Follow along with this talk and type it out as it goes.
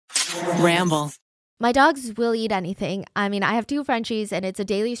Ramble. My dogs will eat anything. I mean, I have 2 Frenchies and it's a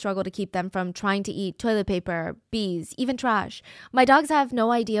daily struggle to keep them from trying to eat toilet paper, bees, even trash. My dogs have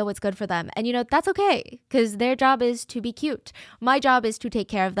no idea what's good for them. And that's okay because their job is to be cute. My job is to take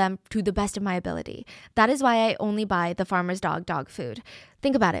care of them to the best of my ability. That is why I only buy the Farmer's dog food.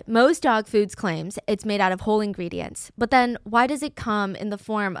 Think about it. Most dog foods claims it's made out of whole ingredients. But then why does it come in the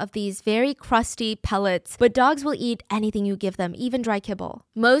form of these very crusty pellets? But dogs will eat anything you give them, even dry kibble.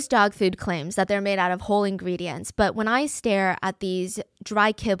 Most dog food claims that they're made out of whole ingredients. But when I stare at these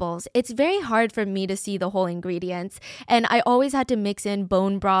dry kibbles, it's very hard for me to see the whole ingredients. And I always had to mix in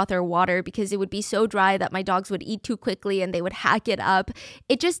bone broth or water because it would be so dry that my dogs would eat too quickly and they would hack it up.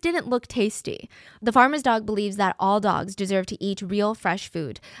 It just didn't look tasty. The Farmer's Dog believes that all dogs deserve to eat real, fresh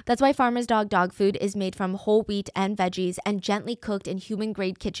food. That's why Farmer's dog food is made from whole wheat and veggies and gently cooked in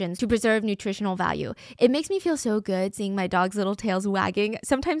human-grade kitchens to preserve nutritional value. It makes me feel so good seeing my dog's little tails wagging.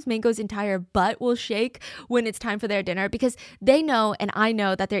 Sometimes Mango's entire butt will shake when it's time for their dinner because they know and I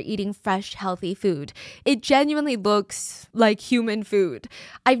know that they're eating fresh, healthy food. It genuinely looks like human food.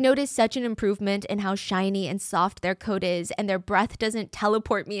 I've noticed such an improvement in how shiny and soft their coat is, and their breath doesn't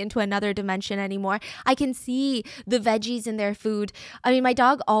teleport me into another dimension anymore. I can see the veggies in their food. I mean, my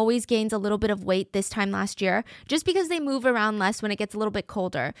dog always gains a little bit of weight this time last year just because they move around less when it gets a little bit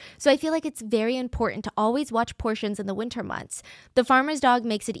colder. So I feel like it's very important to always watch portions in the winter months. The Farmer's Dog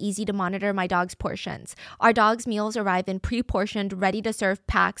makes it easy to monitor my dog's portions. Our dog's meals arrive in pre-portioned, ready-to-serve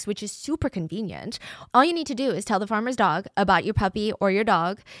packs, which is super convenient. All you need to do is tell the Farmer's Dog about your puppy or your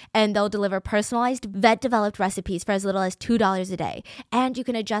dog, and they'll deliver personalized, vet-developed recipes for as little as $2 a day. And you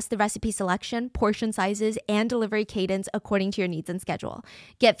can adjust the recipe selection, portion sizes, and delivery cadence according to your needs and schedule.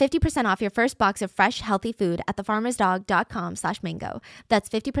 Get 50% off your first box of fresh, healthy food at thefarmersdog.com/mango. That's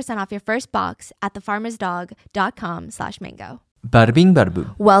 50% off your first box at thefarmersdog.com/mango. Bada bing, bada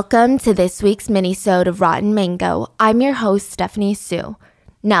boom. Welcome to this week's mini-sode of Rotten Mango. I'm your host, Stephanie Sue.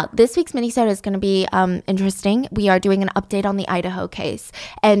 Now, this week's mini-sode is going to be interesting. We are doing an update on the Idaho case,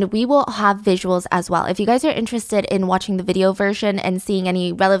 and we will have visuals as well. If you guys are interested in watching the video version and seeing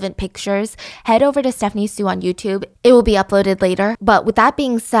any relevant pictures, head over to Stephanie Sue on YouTube. It will be uploaded later. But with that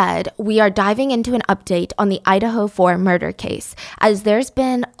being said, we are diving into an update on the Idaho 4 murder case, as there's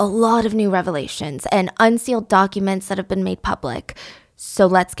been a lot of new revelations and unsealed documents that have been made public. So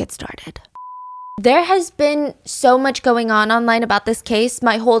let's get started. There has been so much going on online about this case.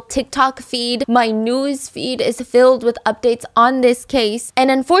 My whole TikTok feed, my news feed is filled with updates on this case.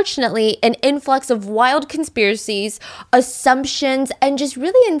 And unfortunately, an influx of wild conspiracies, assumptions, and just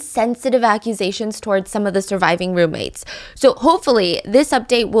really insensitive accusations towards some of the surviving roommates. So hopefully, this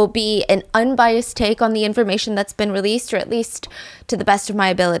update will be an unbiased take on the information that's been released, or at least to the best of my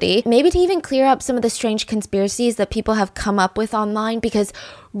ability. Maybe to even clear up some of the strange conspiracies that people have come up with online, because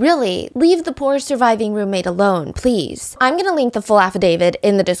really, leave the poor surviving roommate alone, please. I'm going to link the full affidavit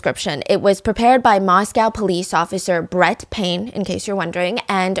in the description. It was prepared by Moscow police officer Brett Payne, in case you're wondering,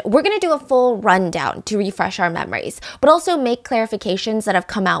 and we're going to do a full rundown to refresh our memories, but also make clarifications that have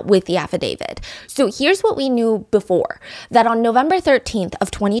come out with the affidavit. So here's what we knew before, that on November 13th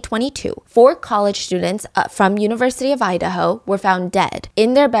of 2022, 4 college students from University of Idaho were found dead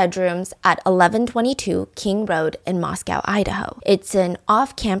in their bedrooms at 1122 King Road in Moscow, Idaho. It's an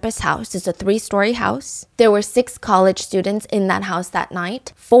off-campus house. It's a 3-story house. There were 6 college students in that house that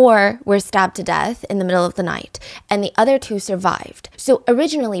night. 4 were stabbed to death in the middle of the night, and the other 2 survived. So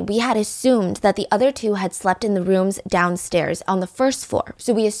originally, we had assumed that the other 2 had slept in the rooms downstairs on the first floor.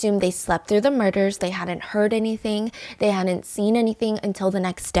 So we assumed they slept through the murders. They hadn't heard anything. They hadn't seen anything until the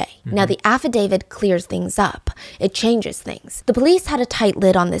next day. Now, the affidavit clears things up. It changes things. The police had a tight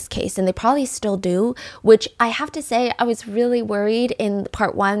lid on this case, and they probably still do, which I have to say, I was really worried in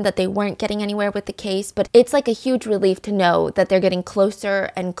part 1 that they weren't getting anywhere with the case, but it's like a huge relief to know that they're getting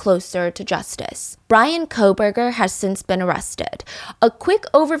closer and closer to justice. Bryan Kohberger has since been arrested. A quick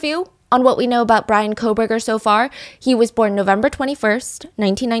overview on what we know about Bryan Kohberger so far. He was born November 21st,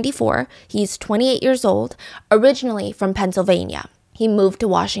 1994. He's 28 years old, originally from Pennsylvania. He moved to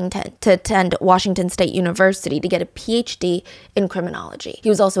Washington to attend Washington State University to get a PhD in criminology. He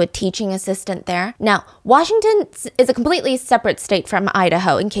was also a teaching assistant there. Now, Washington is a completely separate state from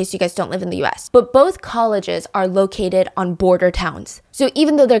Idaho, in case you guys don't live in the US. But both colleges are located on border towns. So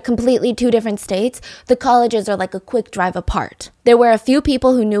even though they're completely 2 different states, the colleges are like a quick drive apart. There were a few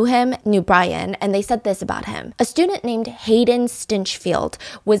people who knew Bryan, and they said this about him. A student named Hayden Stinchfield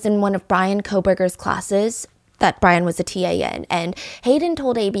was in one of Bryan Kohberger's classes that Bryan was a TA in, and Hayden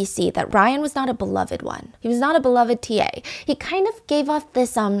told ABC that Bryan was not a beloved one. He was not a beloved TA. He kind of gave off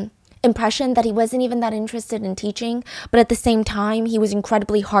this impression that he wasn't even that interested in teaching, but at the same time, he was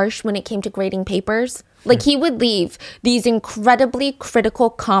incredibly harsh when it came to grading papers. Like, he would leave these incredibly critical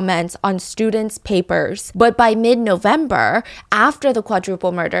comments on students' papers. But by mid-November, after the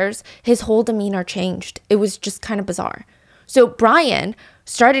quadruple murders, his whole demeanor changed. It was just kind of bizarre. So Brian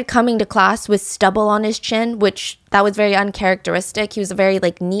started coming to class with stubble on his chin, which that was very uncharacteristic. He was a very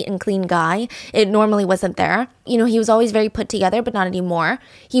neat and clean guy. It normally wasn't there. You know, he was always very put together, but not anymore.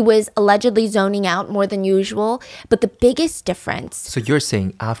 He was allegedly zoning out more than usual. But the biggest difference... So you're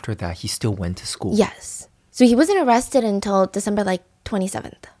saying after that, he still went to school? Yes. So he wasn't arrested until December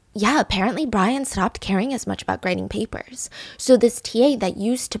 27th. Yeah, apparently Brian stopped caring as much about grading papers. So this TA that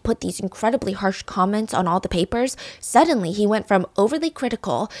used to put these incredibly harsh comments on all the papers, suddenly he went from overly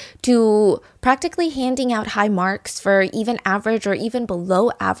critical to practically handing out high marks for even average or even below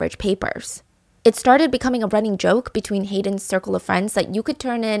average papers. It started becoming a running joke between Hayden's circle of friends that you could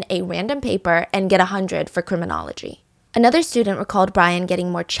turn in a random paper and get 100 for criminology. Another student recalled Brian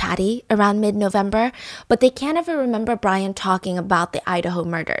getting more chatty around mid-November, but they can't ever remember Brian talking about the Idaho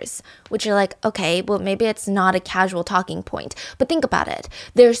murders, which are like, okay, well, maybe it's not a casual talking point. But think about it.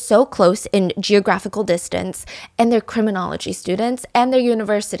 They're so close in geographical distance, and they're criminology students, and they're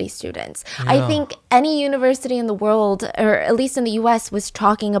university students. Yeah. I think any university in the world, or at least in the US, was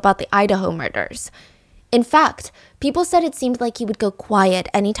talking about the Idaho murders. In fact, people said it seemed like he would go quiet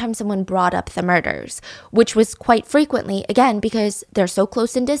anytime someone brought up the murders, which was quite frequently, again, because they're so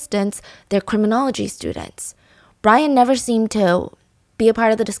close in distance, they're criminology students. Brian never seemed to be a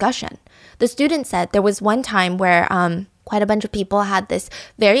part of the discussion. The student said there was one time where quite a bunch of people had this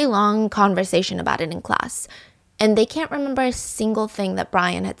very long conversation about it in class, and they can't remember a single thing that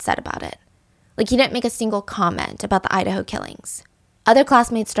Brian had said about it. Like, he didn't make a single comment about the Idaho killings. Other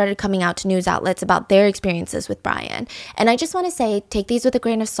classmates started coming out to news outlets about their experiences with Brian. And I just want to say, take these with a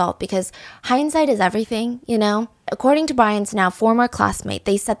grain of salt because hindsight is everything, you know? According to Brian's now former classmate,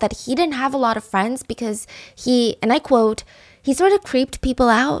 they said that he didn't have a lot of friends because he, and I quote, he sort of creeped people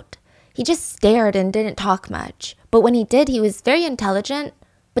out. He just stared and didn't talk much. But when he did, he was very intelligent,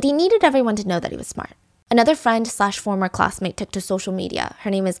 but he needed everyone to know that he was smart. Another friend/former classmate took to social media. Her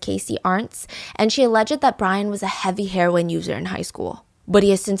name is Casey Arntz, and she alleged that Brian was a heavy heroin user in high school, but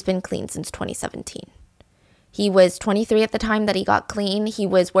he has since been clean since 2017. He was 23 at the time that he got clean. He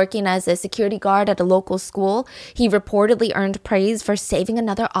was working as a security guard at a local school. He reportedly earned praise for saving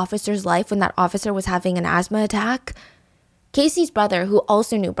another officer's life when that officer was having an asthma attack. Casey's brother, who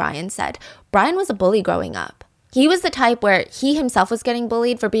also knew Brian, said Brian was a bully growing up. He was the type where he himself was getting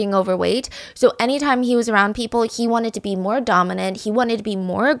bullied for being overweight. So anytime he was around people, he wanted to be more dominant. He wanted to be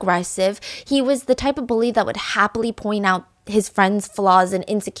more aggressive. He was the type of bully that would happily point out his friends' flaws and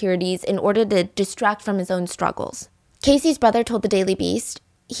insecurities in order to distract from his own struggles. Casey's brother told the Daily Beast,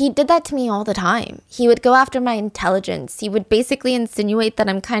 he did that to me all the time. He would go after my intelligence. He would basically insinuate that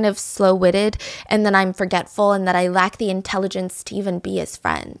I'm kind of slow-witted and that I'm forgetful and that I lack the intelligence to even be his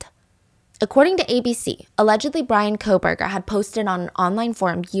friend. According to ABC, allegedly Bryan Kohberger had posted on an online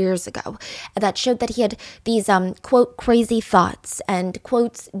forum years ago that showed that he had these, quote, crazy thoughts and,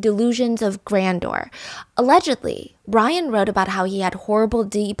 quotes, delusions of grandeur. Allegedly, Brian wrote about how he had horrible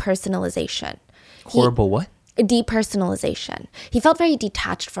depersonalization. Horrible what? Depersonalization. He felt very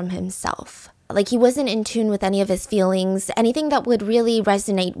detached from himself. Like he wasn't in tune with any of his feelings, anything that would really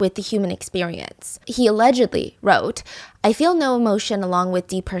resonate with the human experience. He allegedly wrote, I feel no emotion along with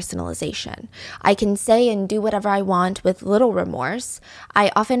depersonalization. I can say and do whatever I want with little remorse.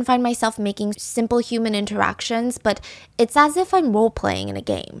 I often find myself making simple human interactions, but it's as if I'm role-playing in a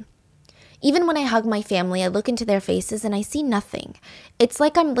game. Even when I hug my family, I look into their faces and I see nothing. It's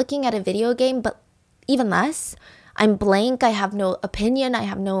like I'm looking at a video game, but even less. I'm blank, I have no opinion, I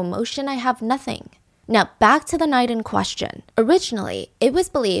have no emotion, I have nothing. Now, back to the night in question. Originally, it was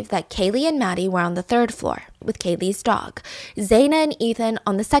believed that Kaylee and Maddie were on the 3rd floor with Kaylee's dog, Zaina and Ethan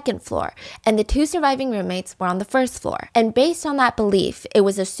on the 2nd floor, and the 2 surviving roommates were on the 1st floor. And based on that belief, it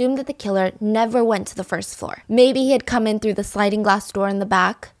was assumed that the killer never went to the 1st floor. Maybe he had come in through the sliding glass door in the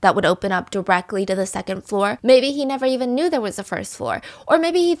back that would open up directly to the 2nd floor. Maybe he never even knew there was a 1st floor. Or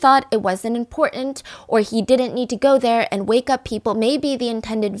maybe he thought it wasn't important, or he didn't need to go there and wake up people. Maybe the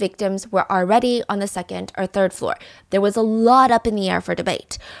intended victims were already on the 2nd or 3rd floor. There was a lot up in the air for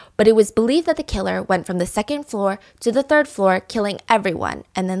debate. But it was believed that the killer went from the 2nd floor to the 3rd floor, killing everyone,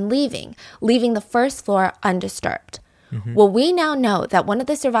 and then leaving the 1st floor undisturbed. Mm-hmm. Well, we now know that one of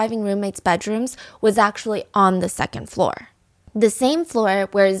the surviving roommates' bedrooms was actually on the 2nd floor. The same floor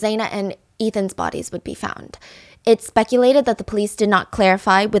where Zaina and Ethan's bodies would be found. It's speculated that the police did not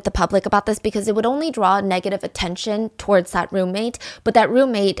clarify with the public about this because it would only draw negative attention towards that roommate, but that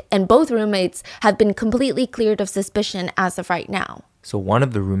roommate and both roommates have been completely cleared of suspicion as of right now. So one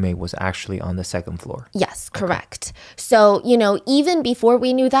of the roommate was actually on the second floor. Yes, correct. So, even before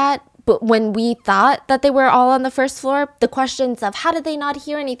we knew that, but when we thought that they were all on the first floor, the questions of how did they not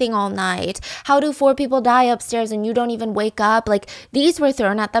hear anything all night? How do 4 people die upstairs and you don't even wake up? Like, these were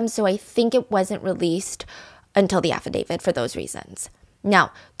thrown at them, so I think it wasn't released until the affidavit for those reasons.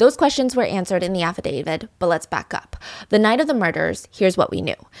 Now, those questions were answered in the affidavit, but let's back up. The night of the murders, here's what we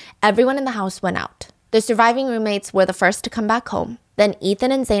knew. Everyone in the house went out. The surviving roommates were the first to come back home. Then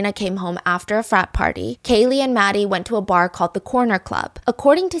Ethan and Zaina came home after a frat party. Kaylee and Maddie went to a bar called the Corner Club.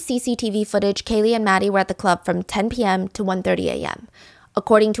 According to CCTV footage, Kaylee and Maddie were at the club from 10 p.m. to 1:30 a.m.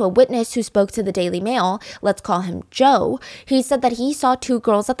 According to a witness who spoke to the Daily Mail, let's call him Joe, he said that he saw 2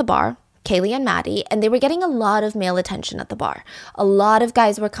 girls at the bar, Kaylee and Maddie, and they were getting a lot of male attention at the bar. A lot of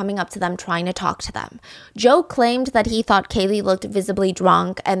guys were coming up to them trying to talk to them. Joe claimed that he thought Kaylee looked visibly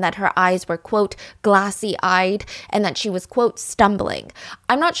drunk and that her eyes were, quote, glassy-eyed and that she was, quote, stumbling.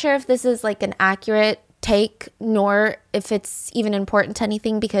 I'm not sure if this is like an accurate take, nor if it's even important to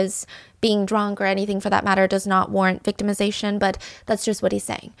anything because being drunk or anything for that matter does not warrant victimization, but that's just what he's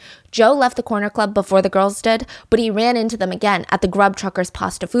saying. Joe left the Corner Club before the girls did, but he ran into them again at the Grub Truckers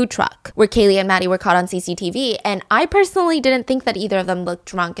Pasta food truck, where Kaylee and Maddie were caught on CCTV, and I personally didn't think that either of them looked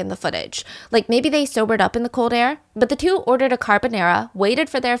drunk in the footage. Like, maybe they sobered up in the cold air, but the 2 ordered a carbonara, waited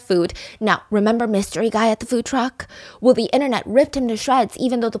for their food. Now, remember Mystery Guy at the food truck? Well, the internet ripped him to shreds,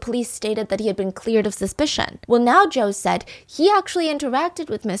 even though the police stated that he had been cleared of suspicion. Well, now Joe said he actually interacted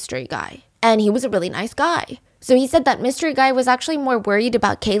with Mystery Guy. And he was a really nice guy. So he said that Mystery Guy was actually more worried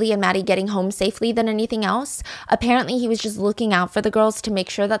about Kaylee and Maddie getting home safely than anything else. Apparently, he was just looking out for the girls to make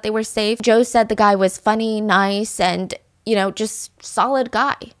sure that they were safe. Joe said the guy was funny, nice, and, just solid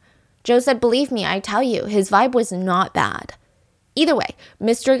guy. Joe said, believe me, I tell you, his vibe was not bad. Either way,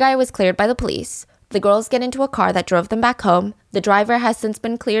 Mystery Guy was cleared by the police. The girls get into a car that drove them back home. The driver has since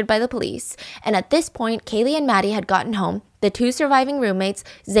been cleared by the police. And at this point, Kaylee and Maddie had gotten home. The 2 surviving roommates,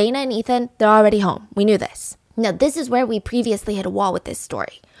 Zaina and Ethan, they're already home. We knew this. Now, this is where we previously hit a wall with this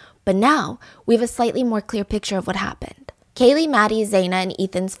story. But now, we have a slightly more clear picture of what happened. Kaylee, Maddie, Zaina, and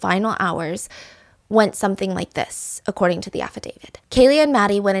Ethan's final hours went something like this, according to the affidavit. Kaylee and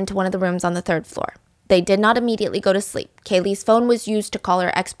Maddie went into one of the rooms on the 3rd floor. They did not immediately go to sleep. Kaylee's phone was used to call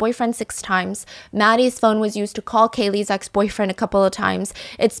her ex-boyfriend 6 times. Maddie's phone was used to call Kaylee's ex-boyfriend a couple of times.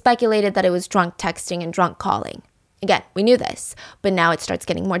 It's speculated that it was drunk texting and drunk calling. Again, we knew this, but now it starts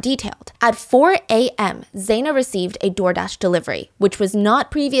getting more detailed. At 4 a.m., Zaina received a DoorDash delivery, which was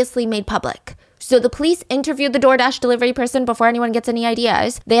not previously made public. So the police interviewed the DoorDash delivery person before anyone gets any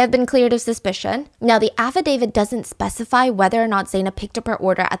ideas. They have been cleared of suspicion. Now, the affidavit doesn't specify whether or not Zaina picked up her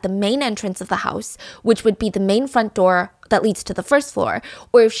order at the main entrance of the house, which would be the main front door that leads to the first floor,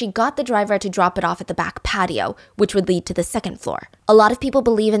 or if she got the driver to drop it off at the back patio, which would lead to the second floor. A lot of people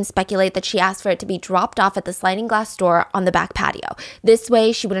believe and speculate that she asked for it to be dropped off at the sliding glass door on the back patio. This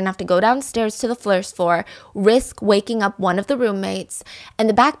way, she wouldn't have to go downstairs to the first floor, risk waking up one of the roommates, and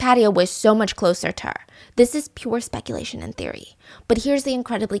the back patio was so much closer to her. This is pure speculation and theory. But here's the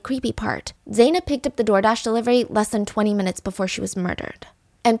incredibly creepy part. Zaina picked up the DoorDash delivery less than 20 minutes before she was murdered.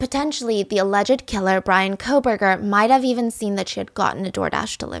 And potentially, the alleged killer, Bryan Kohberger, might have even seen that she had gotten a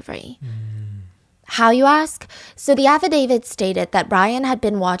DoorDash delivery. How, you ask? So the affidavit stated that Bryan had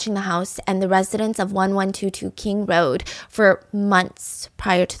been watching the house and the residence of 1122 King Road for months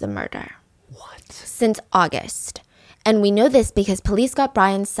prior to the murder. What? Since August. And we know this because police got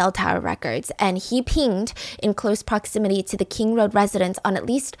Bryan's cell tower records, and he pinged in close proximity to the King Road residence on at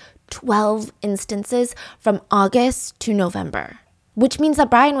least 12 instances from August to November. Which means that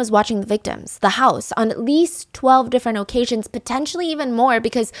Bryan was watching the victims, the house, on at least 12 different occasions, potentially even more,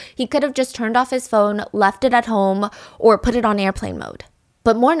 because he could have just turned off his phone, left it at home, or put it on airplane mode.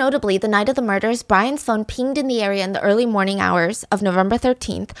 But more notably, the night of the murders, Bryan's phone pinged in the area in the early morning hours of November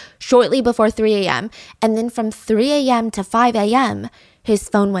 13th, shortly before 3 a.m., and then from 3 a.m. to 5 a.m., his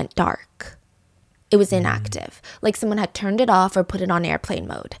phone went dark. It was inactive, like someone had turned it off or put it on airplane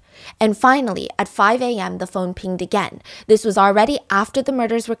mode. And finally, at 5 a.m., the phone pinged again. This was already after the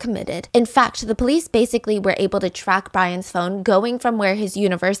murders were committed. In fact, the police basically were able to track Bryan's phone going from where his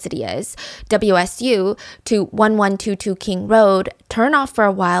university is, WSU, to 1122 King Road, turn off for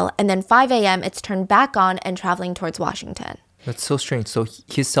a while, and then 5 a.m., it's turned back on and traveling towards Washington. That's so strange. So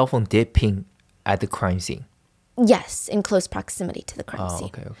his cell phone did ping at the crime scene. Yes, in close proximity to the crime scene.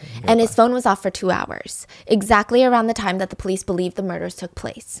 Okay. And his phone was off for 2 hours, exactly around the time that the police believed the murders took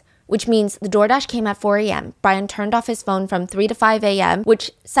place. which means the DoorDash came at 4 a.m. Brian turned off his phone from 3 to 5 a.m.,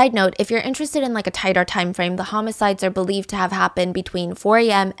 which, side note, if you're interested in like a tighter time frame, the homicides are believed to have happened between 4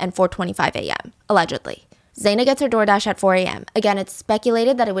 a.m. and 4:25 a.m., allegedly. Zaina gets her DoorDash at 4 a.m. Again, it's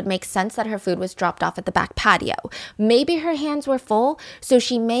speculated that it would make sense that her food was dropped off at the back patio. Maybe her hands were full, so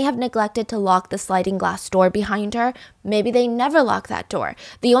she may have neglected to lock the sliding glass door behind her. Maybe they never locked that door.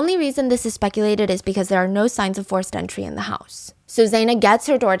 The only reason this is speculated is because there are no signs of forced entry in the house. So Zaina gets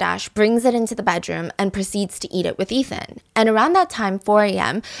her DoorDash, brings it into the bedroom, and proceeds to eat it with Ethan. And around that time, 4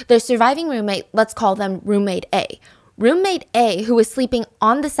 a.m., their surviving roommate, let's call them Roommate A. Roommate A, who was sleeping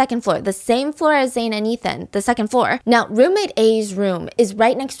on the second floor, the same floor as Zaina and Ethan, the second floor. Now, Roommate A's room is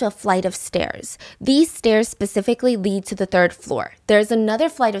right next to a flight of stairs. These stairs specifically lead to the third floor. There's another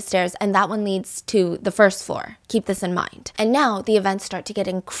flight of stairs, and that one leads to the first floor. Keep this in mind. And now the events start to get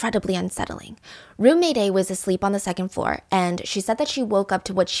incredibly unsettling. Roommate A was asleep on the second floor, and she said that she woke up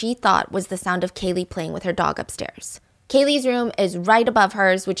to what she thought was the sound of Kaylee playing with her dog upstairs. Kaylee's room is right above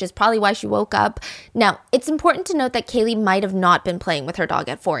hers, which is probably why she woke up. Now, it's important to note that Kaylee might have not been playing with her dog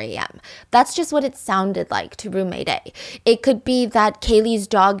at 4 a.m. That's just what it sounded like to Roommate A. It could be that Kaylee's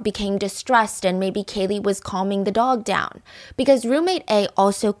dog became distressed and maybe Kaylee was calming the dog down. Because Roommate A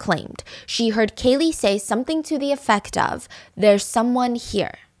also claimed she heard Kaylee say something to the effect of, "There's someone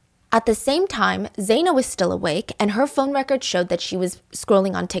here." At the same time, Zaina was still awake and her phone record showed that she was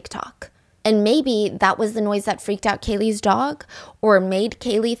scrolling on TikTok. And maybe that was the noise that freaked out Kaylee's dog, or made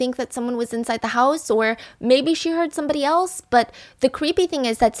Kaylee think that someone was inside the house, or maybe she heard somebody else. But the creepy thing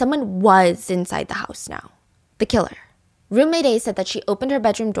is that someone was inside the house now. The killer. Roommate A said that she opened her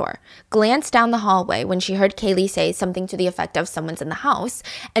bedroom door, glanced down the hallway when she heard Kaylee say something to the effect of "someone's in the house,"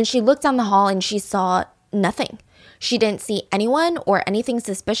 and she looked down the hall and she saw nothing. She didn't see anyone or anything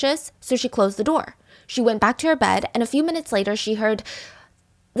suspicious, so she closed the door. She went back to her bed, and a few minutes later she heard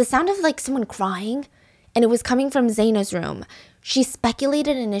the sound of like someone crying, and it was coming from Zaina's room. She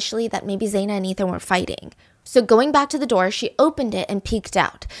speculated initially that maybe Zaina and Ethan were fighting. So going back to the door, she opened it and peeked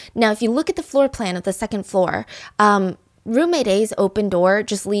out. Now, if you look at the floor plan of the second floor, Roommate A's open door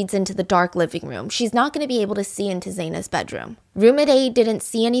just leads into the dark living room. She's not going to be able to see into Zaina's bedroom. Roommate A didn't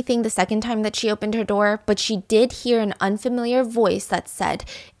see anything the second time that she opened her door, but she did hear an unfamiliar voice that said,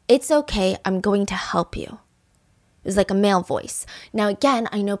 "It's okay, I'm going to help you." It was like a male voice. Now, again,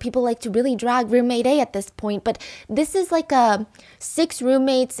 I know people like to really drag Roommate A at this point, but this is like a 6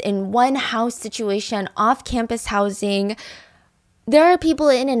 roommates in one house situation, off-campus housing. There are people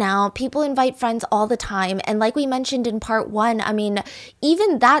in and out. People invite friends all the time. And like we mentioned in part 1, I mean,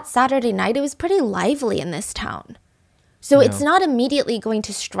 even that Saturday night, it was pretty lively in this town. So it's not immediately going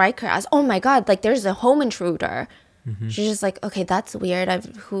to strike her as, oh my God, like there's a home intruder. She's just like, okay, that's weird.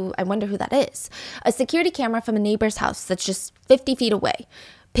 I wonder who that is. A security camera from a neighbor's house that's just 50 feet away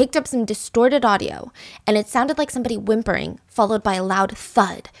picked up some distorted audio, and it sounded like somebody whimpering, followed by a loud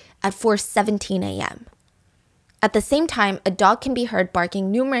thud at 4:17 a.m. At the same time, a dog can be heard barking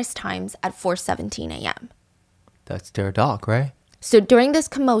numerous times at 4:17 a.m. That's their dog, right? So during this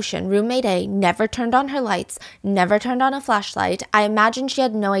commotion, Roommate A never turned on her lights, never turned on a flashlight. I imagine she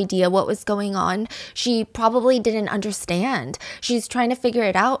had no idea what was going on. She probably didn't understand. She's trying to figure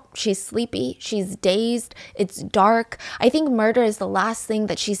it out. She's sleepy. She's dazed. It's dark. I think murder is the last thing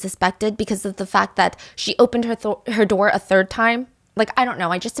that she suspected because of the fact that she opened her door a third time. Like, I don't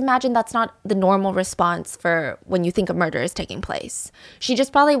know. I just imagine that's not the normal response for when you think a murder is taking place. She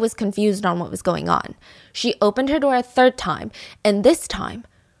just probably was confused on what was going on. She opened her door a third time, and this time,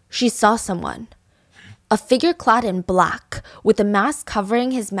 she saw someone. A figure clad in black, with a mask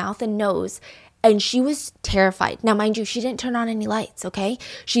covering his mouth and nose, and she was terrified. Now, mind you, she didn't turn on any lights, okay?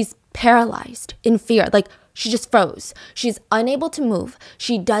 She's paralyzed in fear. Like, she just froze. She's unable to move.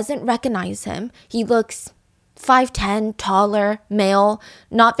 She doesn't recognize him. He looks 5'10", taller, male,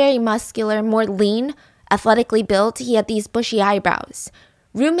 not very muscular, more lean, athletically built. He had these bushy eyebrows.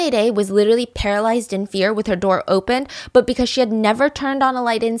 Roommate A was literally paralyzed in fear with her door open, but because she had never turned on a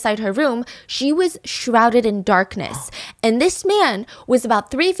light inside her room, she was shrouded in darkness. And this man was about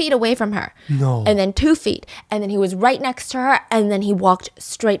 3 feet away from her. No. And then 2 feet. And then he was right next to her, and then he walked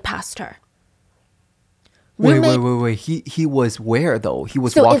straight past her. Wait. He was where though? He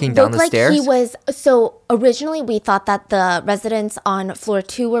was walking down the stairs? So originally we thought that the residents on floor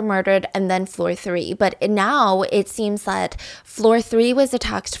 2 were murdered and then floor 3. But now it seems that floor 3 was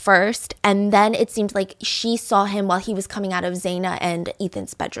attacked first. And then it seems like she saw him while he was coming out of Zaina and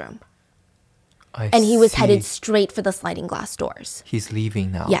Ethan's bedroom. And he was headed straight for the sliding glass doors. He's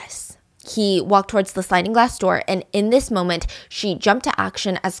leaving now. Yes. He walked towards the sliding glass door, and in this moment, she jumped to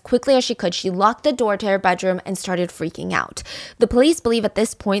action as quickly as she could. She locked the door to her bedroom and started freaking out. The police believe at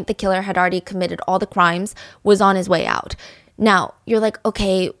this point the killer had already committed all the crimes, was on his way out. Now, you're like,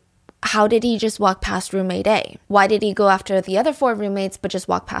 okay, how did he just walk past roommate A? Why did he go after the other 4 roommates but just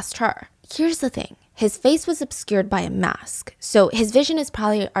walk past her? Here's the thing. His face was obscured by a mask, so his vision is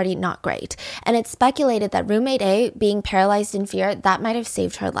probably already not great. And it's speculated that roommate A, being paralyzed in fear, that might have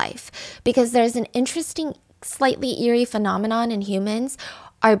saved her life. Because there's an interesting, slightly eerie phenomenon in humans.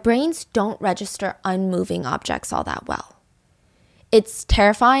 Our brains don't register unmoving objects all that well. It's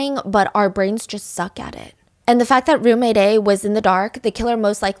terrifying, but our brains just suck at it. And the fact that roommate A was in the dark, the killer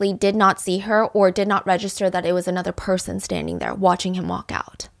most likely did not see her or did not register that it was another person standing there watching him walk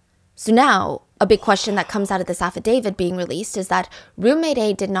out. So now, a big question that comes out of this affidavit being released is that roommate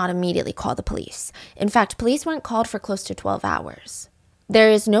A did not immediately call the police. In fact, police weren't called for close to 12 hours. There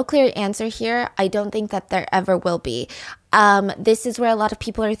is no clear answer here. I don't think that there ever will be. This is where a lot of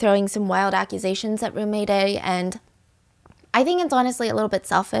people are throwing some wild accusations at roommate A, and I think it's honestly a little bit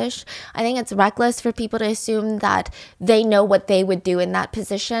selfish. I think it's reckless for people to assume that they know what they would do in that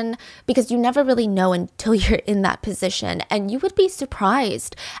position, because you never really know until you're in that position. And you would be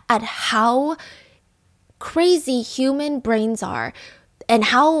surprised at how crazy human brains are and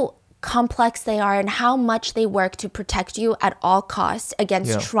how complex they are and how much they work to protect you at all costs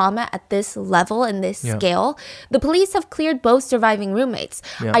against trauma at this level and this scale. The police have cleared both surviving roommates.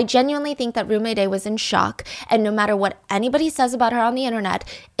 I genuinely think that roommate A was in shock, and no matter what anybody says about her on the internet,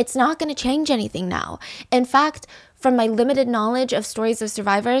 it's not going to change anything now. In fact, from my limited knowledge of stories of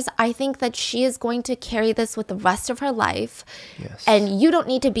survivors, I think that she is going to carry this with the rest of her life. Yes. And you don't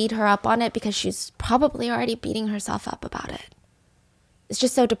need to beat her up on it, because she's probably already beating herself up about it. It's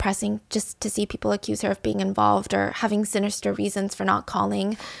just so depressing just to see people accuse her of being involved or having sinister reasons for not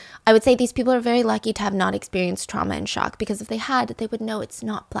calling. I would say these people are very lucky to have not experienced trauma and shock, because if they had, they would know it's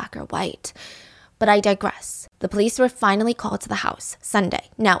not black or white. But I digress. The police were finally called to the house Sunday.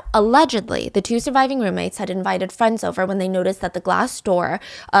 Now, allegedly, the 2 surviving roommates had invited friends over when they noticed that the glass door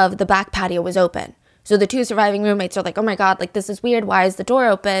of the back patio was open. So the 2 surviving roommates are like, oh my God, like this is weird. Why is the door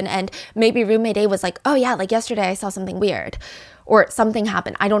open? And maybe roommate A was like, oh yeah, like yesterday I saw something weird. Or something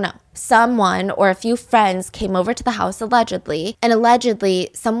happened. I don't know. Someone or a few friends came over to the house allegedly. And allegedly,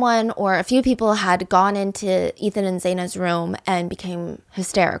 someone or a few people had gone into Ethan and Zaina's room and became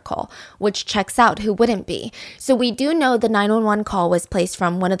hysterical, which checks out. Who wouldn't be? So we do know the 911 call was placed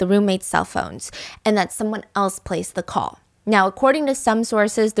from one of the roommates' cell phones, and that someone else placed the call. Now, according to some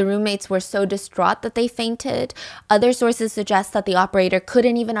sources, the roommates were so distraught that they fainted. Other sources suggest that the operator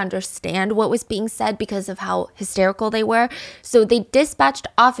couldn't even understand what was being said because of how hysterical they were. So they dispatched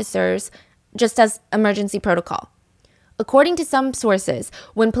officers just as emergency protocol. According to some sources,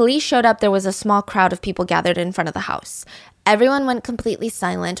 when police showed up, there was a small crowd of people gathered in front of the house. Everyone went completely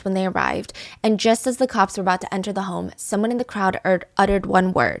silent when they arrived, and just as the cops were about to enter the home, someone in the crowd uttered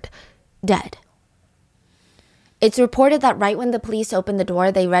one word: dead. It's reported that right when the police opened the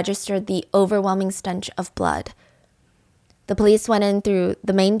door, they registered the overwhelming stench of blood. The police went in through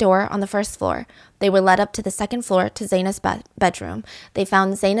the main door on the first floor. They were led up to the second floor to Zaina's bedroom. They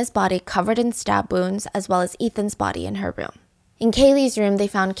found Zaina's body covered in stab wounds, as well as Ethan's body in her room. In Kaylee's room, they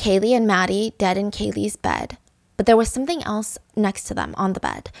found Kaylee and Maddie dead in Kaylee's bed. But there was something else next to them on the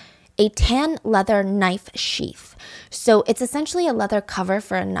bed: a tan leather knife sheath. So it's essentially a leather cover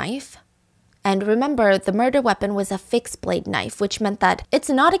for a knife. And remember, the murder weapon was a fixed blade knife, which meant that it's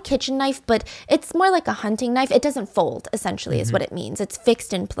not a kitchen knife, but it's more like a hunting knife. It doesn't fold, essentially, is what it means. It's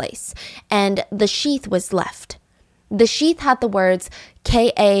fixed in place. And the sheath was left. The sheath had the words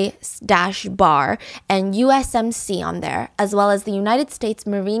KA-bar and USMC on there, as well as the United States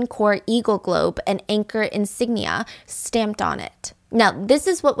Marine Corps Eagle Globe and Anchor insignia stamped on it. Now, this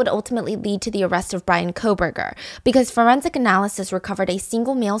is what would ultimately lead to the arrest of Bryan Kohberger, because forensic analysis recovered a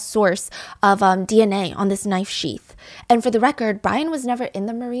single male source of DNA on this knife sheath. And for the record, Bryan was never in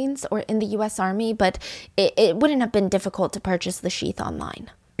the Marines or in the U.S. Army, but it wouldn't have been difficult to purchase the sheath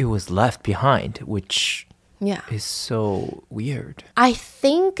online. It was left behind, which is so weird. I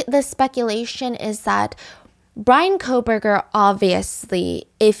think the speculation is that Bryan Kohberger, obviously,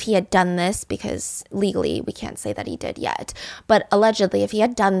 if he had done this, because legally we can't say that he did yet, but allegedly if he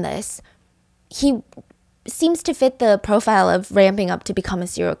had done this, he seems to fit the profile of ramping up to become a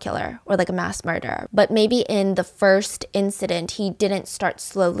serial killer or like a mass murderer. But maybe in the first incident, he didn't start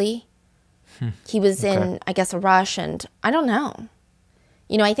slowly. He was in, I guess, a rush, and I don't know.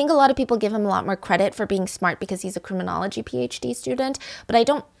 You know, I think a lot of people give him a lot more credit for being smart because he's a criminology PhD student, but I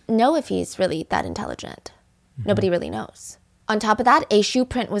don't know if he's really that intelligent. Nobody really knows. On top of that, a shoe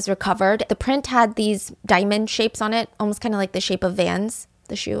print was recovered. The print had these diamond shapes on it, almost kind of like the shape of Vans,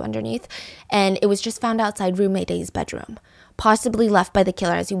 the shoe underneath. And it was just found outside roommate A's bedroom, possibly left by the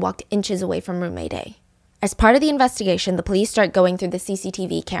killer as he walked inches away from roommate A. As part of the investigation, the police start going through the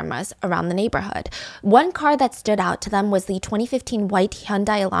CCTV cameras around the neighborhood. One car that stood out to them was the 2015 white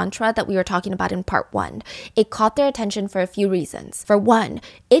Hyundai Elantra that we were talking about in part 1. It caught their attention for a few reasons. For one,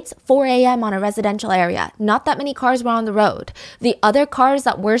 it's 4 a.m. on a residential area. Not that many cars were on the road. The other cars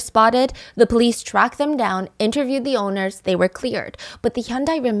that were spotted, the police tracked them down, interviewed the owners, they were cleared. But the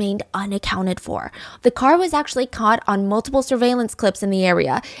Hyundai remained unaccounted for. The car was actually caught on multiple surveillance clips in the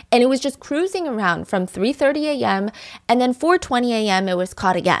area, and it was just cruising around from 3:30 a.m. and then 4:20 a.m. it was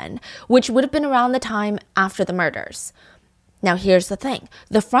caught again, which would have been around the time after the murders. Now here's the thing.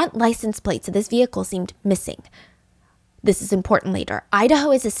 The front license plates of this vehicle seemed missing. This is important later.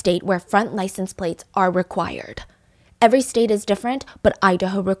 Idaho is a state where front license plates are required. Every state is different, but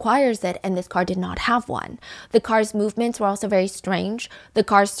Idaho requires it, and this car did not have one. The car's movements were also very strange. The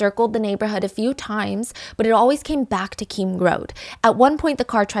car circled the neighborhood a few times, but it always came back to King Road. At one point,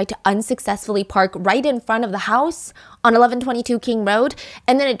 the car tried to unsuccessfully park right in front of the house on 1122 King Road,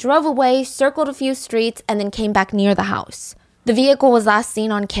 and then it drove away, circled a few streets, and then came back near the house. The vehicle was last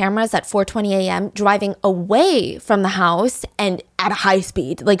seen on cameras at 4:20 a.m. driving away from the house and at a high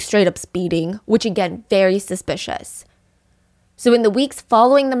speed, like straight up speeding, which again, very suspicious. So in the weeks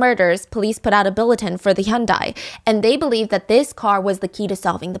following the murders, police put out a bulletin for the Hyundai, and they believe that this car was the key to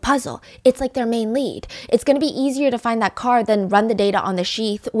solving the puzzle. It's like their main lead. It's going to be easier to find that car than run the data on the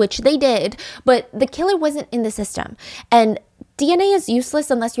sheath, which they did, but the killer wasn't in the system. And DNA is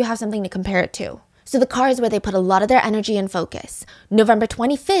useless unless you have something to compare it to. So the car is where they put a lot of their energy and focus. November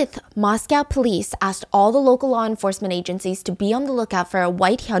 25th, Moscow police asked all the local law enforcement agencies to be on the lookout for a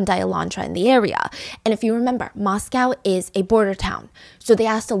white Hyundai Elantra in the area. And if you remember, Moscow is a border town. So they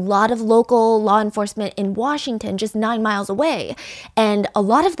asked a lot of local law enforcement in Washington, just 9 miles away. And a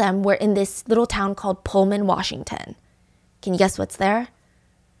lot of them were in this little town called Pullman, Washington. Can you guess what's there?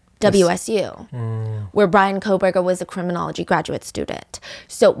 WSU, where Bryan Kohberger was a criminology graduate student.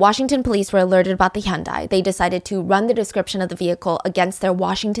 So Washington police were alerted about the Hyundai. They decided to run the description of the vehicle against their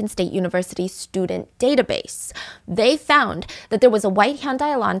Washington State University student database. They found that there was a white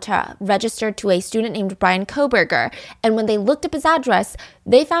Hyundai Elantra registered to a student named Bryan Kohberger, and when they looked up his address,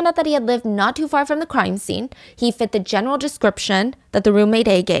 they found out that he had lived not too far from the crime scene. He fit the general description that the roommate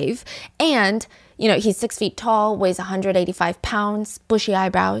A gave, and he's 6 feet tall, weighs 185 pounds, bushy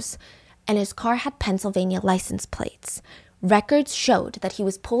eyebrows, and his car had Pennsylvania license plates. Records showed that he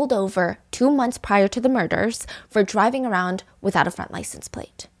was pulled over 2 months prior to the murders for driving around without a front license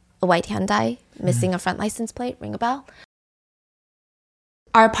plate. A white Hyundai, missing a front license plate, ring a bell?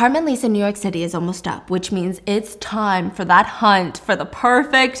 Our apartment lease in New York City is almost up, which means it's time for that hunt for the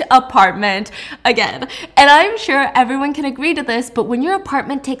perfect apartment again. And I'm sure everyone can agree to this, but when your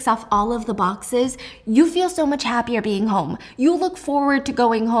apartment takes off all of the boxes, you feel so much happier being home. You look forward to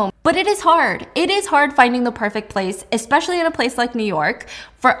going home. But it is hard. It is hard finding the perfect place, especially in a place like New York.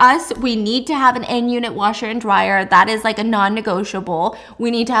 For us, we need to have an in-unit washer and dryer. That is like a non-negotiable.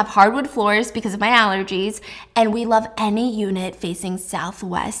 We need to have hardwood floors because of my allergies. And we love any unit facing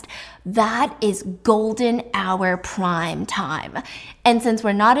southwest. That is golden hour prime time. And since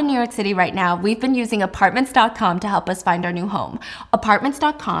we're not in New York City right now, we've been using Apartments.com to help us find our new home.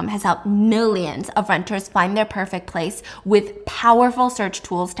 Apartments.com has helped millions of renters find their perfect place with powerful search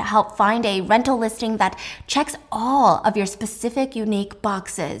tools to help find a rental listing that checks all of your specific unique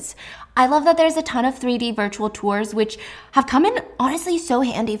boxes. I love that there's a ton of 3D virtual tours, which have come in honestly so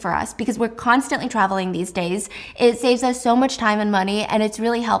handy for us because we're constantly traveling these days. It saves us so much time and money, and it's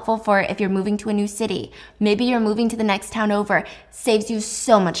really helpful for if you're moving to a new city. Maybe you're moving to the next town over. Saves you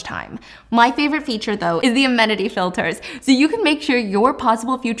so much time. My favorite feature, though, is the amenity filters. So you can make sure your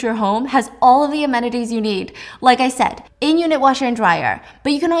possible future home has all of the amenities you need. Like I said, in-unit washer and dryer.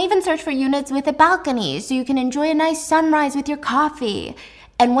 But you can even search for units with a balcony so you can enjoy a nice sunrise with your coffee.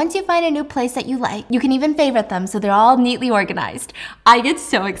 And once you find a new place that you like, you can even favorite them so they're all neatly organized. I get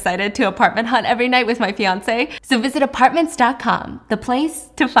so excited to apartment hunt every night with my fiance. So visit Apartments.com, the place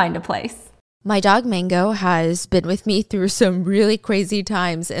to find a place. My dog Mango has been with me through some really crazy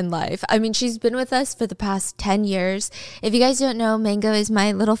times in life. I mean, she's been with us for the past 10 years. If you guys don't know, Mango is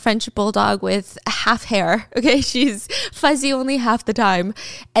my little French bulldog with half hair. Okay, she's fuzzy only half the time.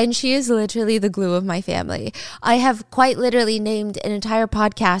 And she is literally the glue of my family. I have quite literally named an entire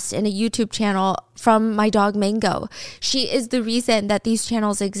podcast and a YouTube channel from my dog Mango. She is the reason that these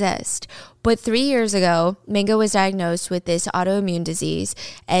channels exist. But 3 years ago, Mango was diagnosed with this autoimmune disease,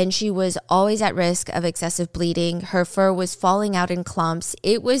 and she was always at risk of excessive bleeding. Her fur was falling out in clumps.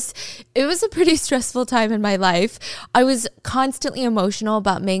 It was a pretty stressful time in my life. I was constantly emotional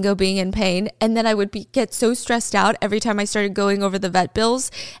about Mango being in pain, and then I would get so stressed out every time I started going over the vet bills.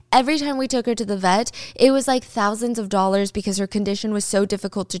 Every time we took her to the vet, it was like thousands of dollars because her condition was so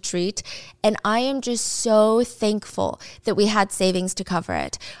difficult to treat. And I am just so thankful that we had savings to cover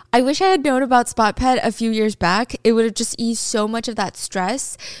it. I wish I had known about Spot Pet a few years back. It would have just eased so much of that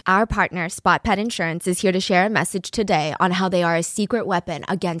stress. Our partner, Spot Pet Insurance, is here to share a message today on how they are a secret weapon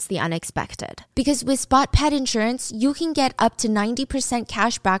against the unexpected. Because with Spot Pet Insurance, you can get up to 90%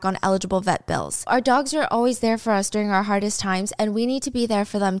 cash back on eligible vet bills. Our dogs are always there for us during our hardest times, and we need to be there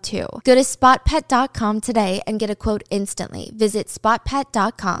for them too. Go to spotpet.com today and get a quote instantly. Visit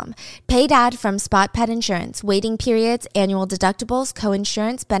spotpet.com. Paid ad from Spot Pet Insurance. Waiting periods, annual deductibles,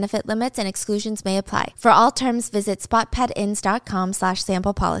 co-insurance, benefit limits, and exclusions may apply. For all terms, visit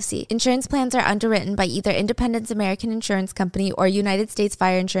spotpetins.com/sample policy. Insurance plans are underwritten by either Independence American Insurance Company or United States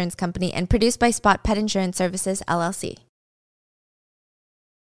Fire Insurance Company and produced by Spot Pet Insurance Services, LLC.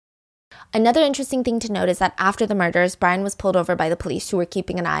 Another interesting thing to note is that after the murders, Brian was pulled over by the police who were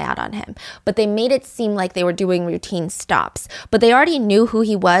keeping an eye out on him. But they made it seem like they were doing routine stops. But they already knew who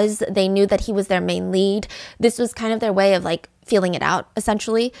he was. They knew that he was their main lead. This was kind of their way of feeling it out,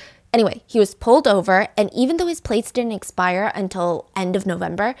 essentially. Anyway, he was pulled over, and even though his plates didn't expire until end of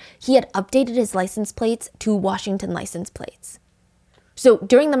November, he had updated his license plates to Washington license plates. So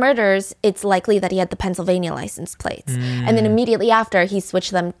during the murders, it's likely that he had the Pennsylvania license plates. And then immediately after, he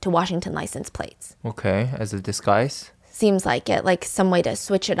switched them to Washington license plates. Okay, as a disguise? Seems like it, like some way to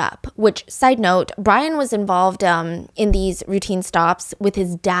switch it up. Which, side note, Brian was involved in these routine stops with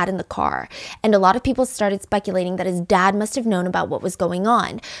his dad in the car. And a lot of people started speculating that his dad must have known about what was going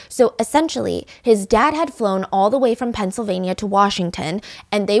on. So essentially, his dad had flown all the way from Pennsylvania to Washington,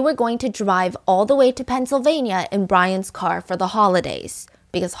 and they were going to drive all the way to Pennsylvania in Brian's car for the holidays.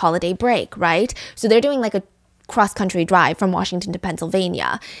 Because holiday break, right? So they're doing like a cross-country drive from Washington to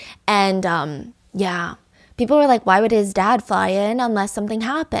Pennsylvania. And yeah. People were like, why would his dad fly in unless something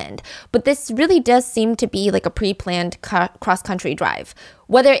happened? But this really does seem to be like a pre-planned cross-country drive.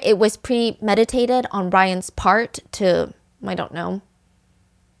 Whether it was premeditated on Brian's part to, I don't know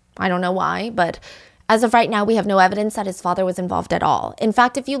why, but as of right now, we have no evidence that his father was involved at all. In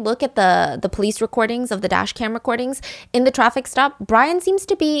fact, if you look at the police recordings of the dash cam recordings in the traffic stop, Brian seems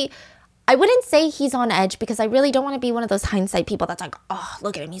to be, I wouldn't say he's on edge because I really don't want to be one of those hindsight people that's like, oh,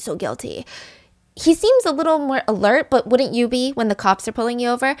 look at him, he's so guilty. He seems a little more alert, but wouldn't you be when the cops are pulling you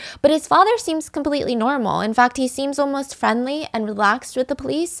over? But his father seems completely normal. In fact, he seems almost friendly and relaxed with the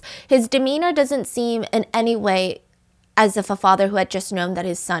police. His demeanor doesn't seem in any way as if a father who had just known that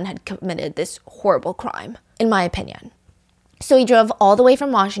his son had committed this horrible crime, in my opinion. So he drove all the way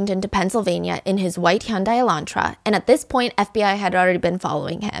from Washington to Pennsylvania in his white Hyundai Elantra, and at this point, FBI had already been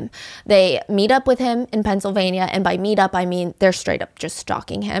following him. They meet up with him in Pennsylvania, and by meet up, I mean they're straight up just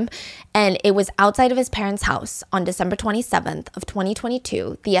stalking him. And it was outside of his parents' house on December 27th of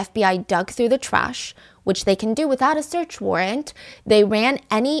 2022. The FBI dug through the trash, which they can do without a search warrant. They ran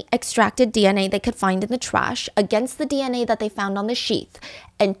any extracted DNA they could find in the trash against the DNA that they found on the sheath.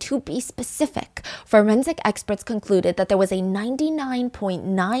 And to be specific, forensic experts concluded that there was a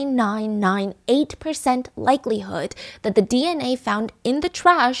 99.9998% likelihood that the DNA found in the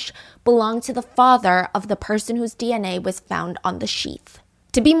trash belonged to the father of the person whose DNA was found on the sheath.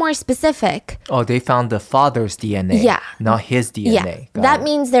 To be more specific... Oh, they found the father's DNA. Yeah. Not his DNA. Yeah. That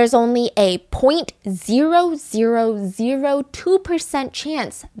means there's only a 0.0002%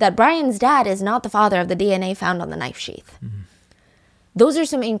 chance that Brian's dad is not the father of the DNA found on the knife sheath. Those are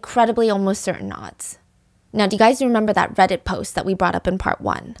some incredibly almost certain odds. Now, do you guys remember that Reddit post that we brought up in part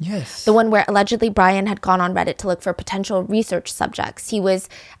 1? Yes. The one where allegedly Brian had gone on Reddit to look for potential research subjects. He was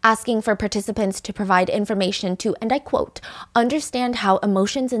asking for participants to provide information to, and I quote, understand how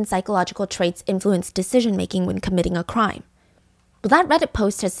emotions and psychological traits influence decision-making when committing a crime. Well, that Reddit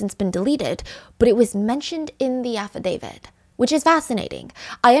post has since been deleted, but it was mentioned in the affidavit, which is fascinating.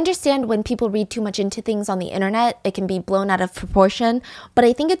 I understand when people read too much into things on the internet, it can be blown out of proportion, but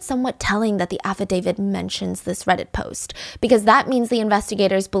I think it's somewhat telling that the affidavit mentions this Reddit post, because that means the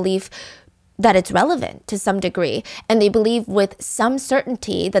investigators believe that it's relevant to some degree, and they believe with some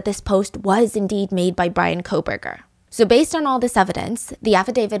certainty that this post was indeed made by Bryan Kohberger. So based on all this evidence, the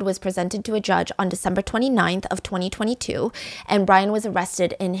affidavit was presented to a judge on December 29th of 2022, and Brian was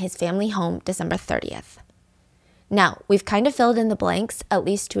arrested in his family home December 30th. Now, we've kind of filled in the blanks, at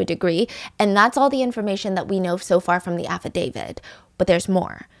least to a degree, and that's all the information that we know so far from the affidavit. But there's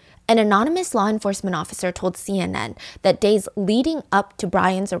more. An anonymous law enforcement officer told CNN that days leading up to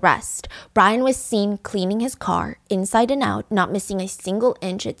Brian's arrest, Brian was seen cleaning his car inside and out, not missing a single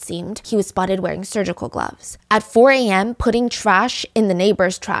inch, it seemed. He was spotted wearing surgical gloves. At 4 a.m., putting trash in the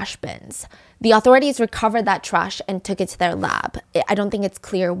neighbors' trash bins. The authorities recovered that trash and took it to their lab. I don't think it's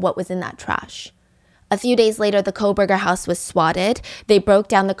clear what was in that trash. A few days later, the Kohberger house was swatted. They broke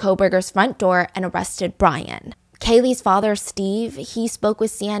down the Kohberger's front door and arrested Brian. Kaylee's father, Steve, he spoke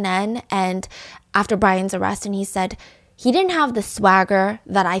with CNN and after Brian's arrest, and he said he didn't have the swagger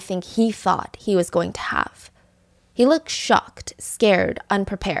that I think he thought he was going to have. He looked shocked, scared,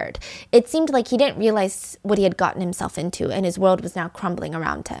 unprepared. It seemed like he didn't realize what he had gotten himself into and his world was now crumbling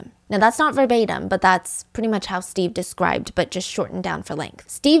around him. Now, that's not verbatim, but that's pretty much how Steve described, but just shortened down for length.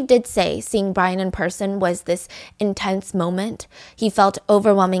 Steve did say seeing Brian in person was this intense moment. He felt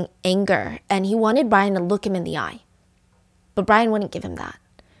overwhelming anger, and he wanted Brian to look him in the eye. But Brian wouldn't give him that.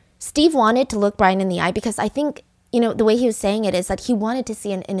 Steve wanted to look Brian in the eye because I think, the way he was saying it is that he wanted to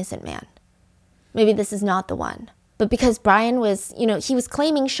see an innocent man. Maybe this is not the one. But because Brian was, he was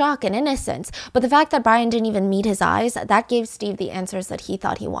claiming shock and innocence. But the fact that Brian didn't even meet his eyes, that gave Steve the answers that he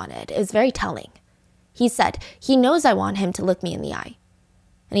thought he wanted. It was very telling. He said, he knows I want him to look me in the eye.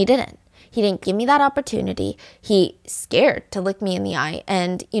 And he didn't. He didn't give me that opportunity. He scared to look me in the eye.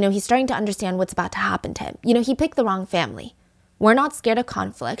 And, he's starting to understand what's about to happen to him. He picked the wrong family. We're not scared of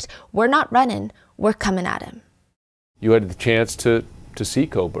conflict. We're not running. We're coming at him. You had the chance to see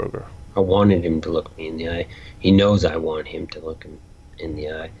Kohberger. I wanted him to look me in the eye. He knows I want him to look him in the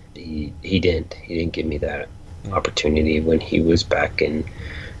eye. He didn't. He didn't give me that opportunity when he was back in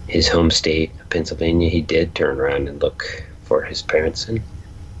his home state, Pennsylvania. He did turn around and look for his parents and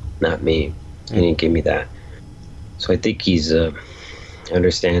not me. He didn't give me that. So I think he's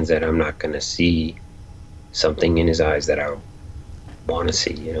understands that I'm not going to see something in his eyes that I want to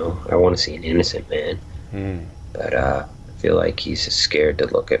see. I want to see an innocent man. But I feel like he's just scared to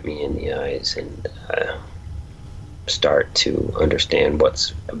look at me in the eyes and start to understand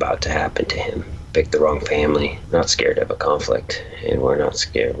what's about to happen to him. Picked the wrong family. Not scared of a conflict, and we're not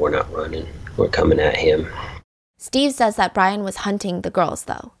scared. We're not running. We're coming at him. Steve says that Brian was hunting the girls,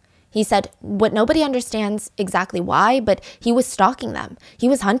 though. He said what nobody understands exactly why, but he was stalking them. He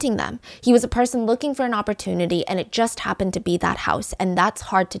was hunting them. He was a person looking for an opportunity, and it just happened to be that house, and that's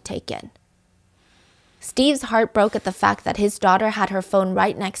hard to take in. Steve's heart broke at the fact that his daughter had her phone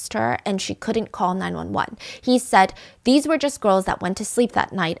right next to her and she couldn't call 911. He said, these were just girls that went to sleep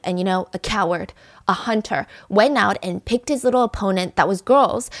that night and, a coward, a hunter, went out and picked his little opponent that was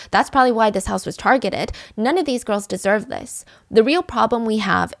girls. That's probably why this house was targeted. None of these girls deserve this. The real problem we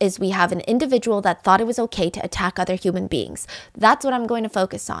have is we have an individual that thought it was okay to attack other human beings. That's what I'm going to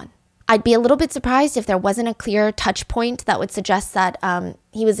focus on. I'd be a little bit surprised if there wasn't a clear touch point that would suggest that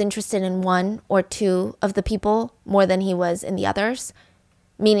he was interested in one or two of the people more than he was in the others,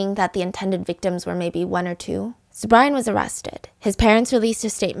 meaning that the intended victims were maybe one or two. So Brian was arrested. His parents released a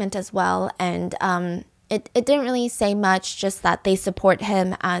statement as well, and it didn't really say much, just that they support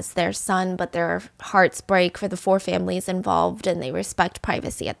him as their son, but their hearts break for the 4 families involved, and they respect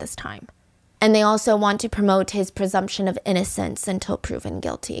privacy at this time. And they also want to promote his presumption of innocence until proven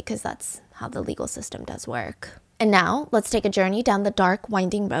guilty, because that's how the legal system does work. And now, let's take a journey down the dark,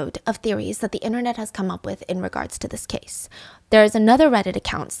 winding road of theories that the internet has come up with in regards to this case. There is another Reddit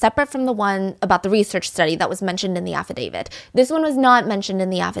account, separate from the one about the research study that was mentioned in the affidavit. This one was not mentioned in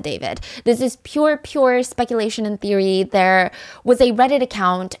the affidavit. This is pure speculation and theory. There was a Reddit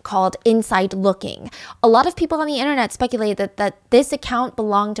account called Inside Looking. A lot of people on the internet speculated that this account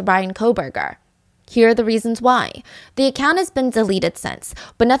belonged to Brian Kohberger. Here are the reasons why. The account has been deleted since,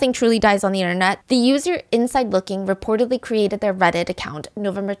 but nothing truly dies on the internet. The user Inside Looking reportedly created their Reddit account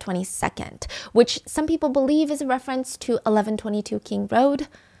November 22nd, which some people believe is a reference to 1122 King Road.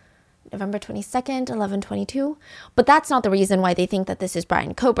 November 22nd, 1122. But that's not the reason why they think that this is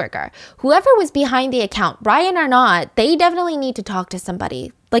Brian Kohberger. Whoever was behind the account, Brian or not, they definitely need to talk to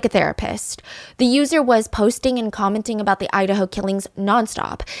somebody, like a therapist. The user was posting and commenting about the Idaho killings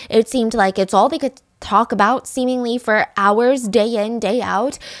nonstop. It seemed like it's all they could talk about seemingly for hours, day in, day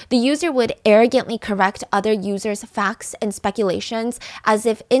out. The user would arrogantly correct other users' facts and speculations as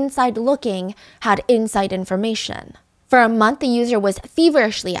if Inside Looking had inside information. For a month, the user was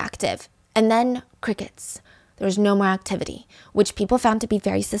feverishly active, and then crickets. There was no more activity, which people found to be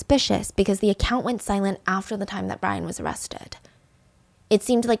very suspicious because the account went silent after the time that Brian was arrested. It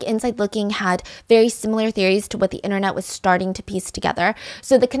seemed like Inside Looking had very similar theories to what the internet was starting to piece together.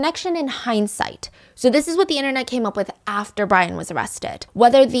 So the connection in hindsight. So this is what the internet came up with after Brian was arrested.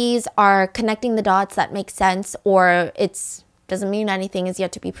 Whether these are connecting the dots that make sense or it's doesn't mean anything is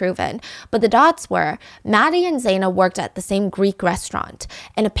yet to be proven. But the dots were, Maddie and Zaina worked at the same Greek restaurant,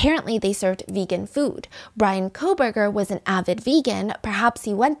 and apparently they served vegan food. Bryan Kohberger was an avid vegan. Perhaps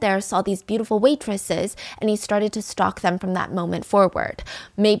he went there, saw these beautiful waitresses, and he started to stalk them from that moment forward.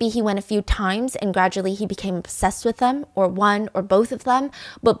 Maybe he went a few times and gradually he became obsessed with them, or one or both of them.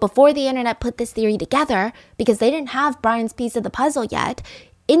 But before the internet put this theory together, because they didn't have Brian's piece of the puzzle yet,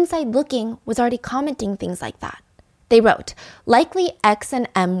 Inside Looking was already commenting things like that. They wrote, likely X and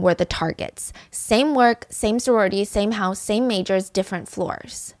M were the targets. Same work, same sorority, same house, same majors, different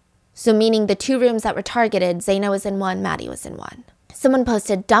floors. So meaning the 2 rooms that were targeted, Zaina was in one, Maddie was in one. Someone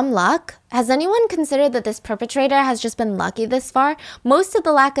posted, dumb luck? Has anyone considered that this perpetrator has just been lucky this far? Most of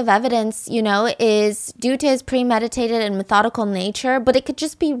the lack of evidence, is due to his premeditated and methodical nature, but it could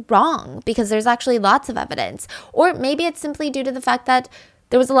just be wrong because there's actually lots of evidence. Or maybe it's simply due to the fact that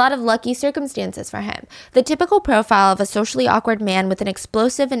there was a lot of lucky circumstances for him. The typical profile of a socially awkward man with an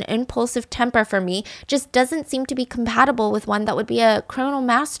explosive and impulsive temper for me just doesn't seem to be compatible with one that would be a criminal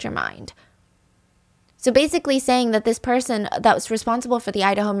mastermind. So basically saying that this person that was responsible for the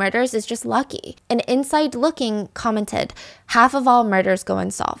Idaho murders is just lucky. And Inside Looking commented, half of all murders go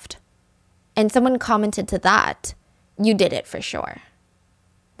unsolved. And someone commented to that, you did it for sure.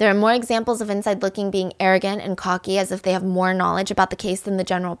 There are more examples of Inside Looking being arrogant and cocky as if they have more knowledge about the case than the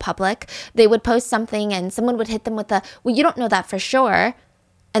general public. They would post something and someone would hit them with a, well, you don't know that for sure.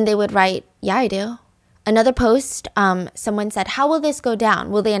 And they would write, yeah, I do. Another post, someone said, how will this go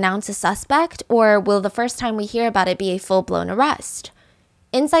down? Will they announce a suspect or will the first time we hear about it be a full-blown arrest?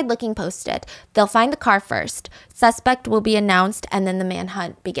 Inside Looking posted, they'll find the car first. Suspect will be announced and then the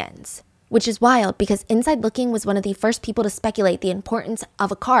manhunt begins. Which is wild because Inside Looking was one of the first people to speculate the importance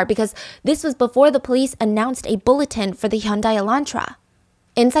of a car because this was before the police announced a bulletin for the Hyundai Elantra.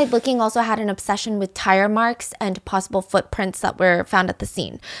 Inside Looking also had an obsession with tire marks and possible footprints that were found at the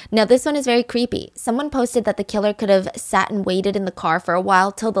scene. Now this one is very creepy. Someone posted that the killer could have sat and waited in the car for a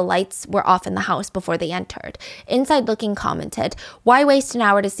while till the lights were off in the house before they entered. Inside Looking commented, why waste an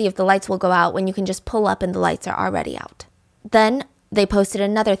hour to see if the lights will go out when you can just pull up and the lights are already out? Then they posted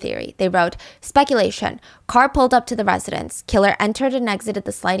another theory. They wrote, speculation, car pulled up to the residence. Killer entered and exited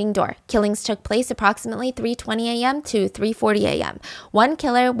the sliding door. Killings took place approximately 3:20 a.m. to 3:40 a.m. One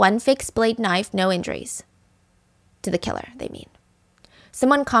killer, one fixed blade knife, no injuries. To the killer, they mean.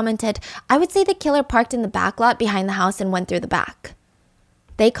 Someone commented, I would say the killer parked in the back lot behind the house and went through the back.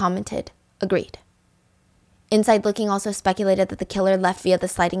 They commented, agreed. Inside Looking also speculated that the killer left via the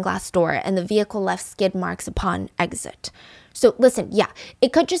sliding glass door and the vehicle left skid marks upon exit. So listen, yeah,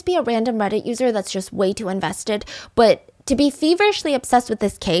 it could just be a random Reddit user that's just way too invested, but to be feverishly obsessed with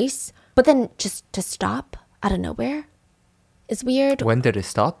this case, but then just to stop out of nowhere is weird. When did it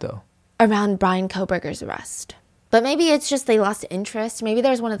stop though? Around Bryan Kohberger's arrest. But maybe it's just they lost interest. Maybe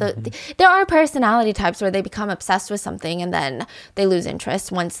there's one of the... There are personality types where they become obsessed with something and then they lose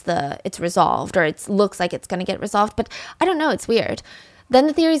interest once it's resolved or it looks like it's going to get resolved. But I don't know. It's weird. Then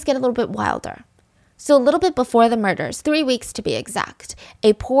the theories get a little bit wilder. So a little bit before the murders, 3 weeks to be exact,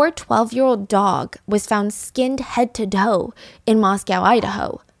 a poor 12-year-old dog was found skinned head to toe in Moscow,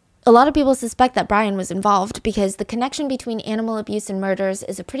 Idaho. A lot of people suspect that Brian was involved because the connection between animal abuse and murders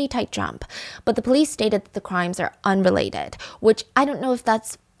is a pretty tight jump. But the police stated that the crimes are unrelated, which I don't know if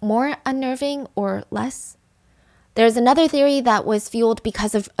that's more unnerving or less. There's another theory that was fueled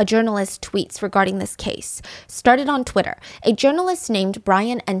because of a journalist's tweets regarding this case. Started on Twitter. A journalist named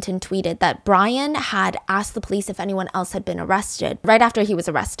Brian Enton tweeted that Brian had asked the police if anyone else had been arrested right after he was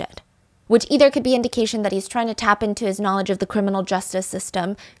arrested, which either could be indication that he's trying to tap into his knowledge of the criminal justice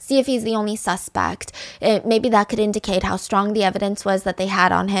system, see if he's the only suspect. Maybe that could indicate how strong the evidence was that they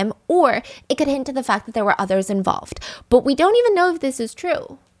had on him, or it could hint to the fact that there were others involved. But we don't even know if this is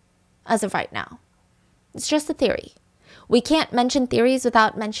true as of right now. It's just a theory. We can't mention theories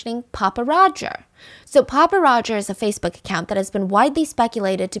without mentioning Papa Roger. So Papa Roger is a Facebook account that has been widely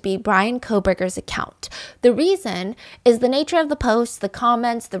speculated to be Bryan Kohberger's account. The reason is the nature of the posts, the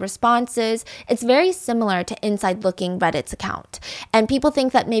comments, the responses. It's very similar to Inside Looking Reddit's account. And people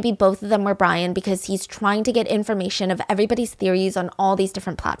think that maybe both of them were Brian because he's trying to get information of everybody's theories on all these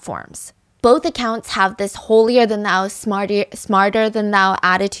different platforms. Both accounts have this holier than thou, smarter than thou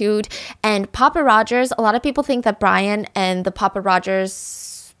attitude. And Papa Rogers, a lot of people think that Brian and the Papa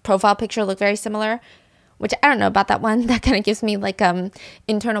Rogers profile picture look very similar, which I don't know about that one. That kind of gives me like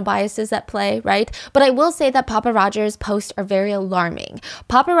internal biases at play, right? But I will say that Papa Rogers' posts are very alarming.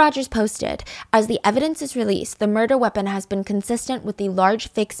 Papa Rogers posted, as the evidence is released, the murder weapon has been consistent with the large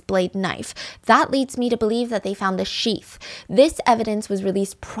fixed blade knife. That leads me to believe that they found the sheath. This evidence was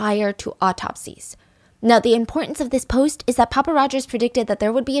released prior to autopsies. Now, the importance of this post is that Papa Rogers predicted that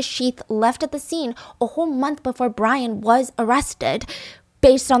there would be a sheath left at the scene a whole month before Brian was arrested,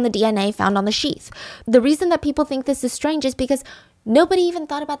 based on the DNA found on the sheath. The reason that people think this is strange is because nobody even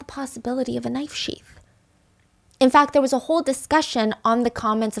thought about the possibility of a knife sheath. In fact, there was a whole discussion on the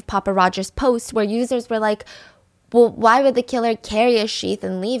comments of Papa Rogers' post where users were like, well, why would the killer carry a sheath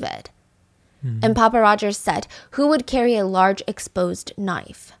and leave it? And Papa Rogers said, who would carry a large exposed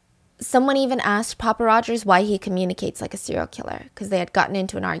knife? Someone even asked Papa Rogers why he communicates like a serial killer, because they had gotten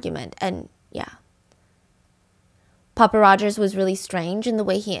into an argument, and yeah. Papa Rogers was really strange in the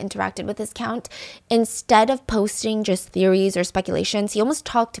way he interacted with his account. Instead of posting just theories or speculations, he almost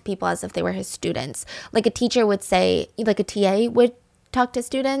talked to people as if they were his students. Like a teacher would say, like a TA would talk to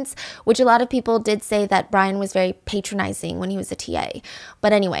students, which a lot of people did say that Brian was very patronizing when he was a TA.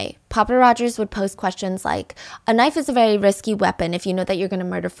 But anyway, Papa Rogers would post questions like, a knife is a very risky weapon if you know that you're going to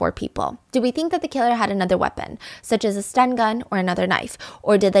murder 4 people. Do we think that the killer had another weapon, such as a stun gun or another knife?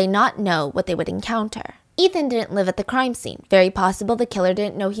 Or did they not know what they would encounter? Ethan didn't live at the crime scene. Very possible the killer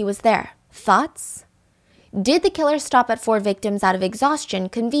didn't know he was there. Thoughts? Did the killer stop at 4 victims out of exhaustion,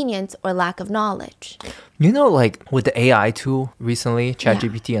 convenience, or lack of knowledge? You know, like with the AI tool recently,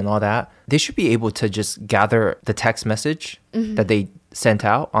 ChatGPT and all that, they should be able to just gather the text message that they sent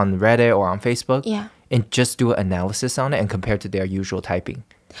out on Reddit or on Facebook and just do an analysis on it and compare to their usual typing.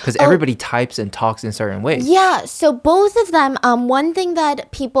 Because everybody types and talks in certain ways. Yeah, so both of them, one thing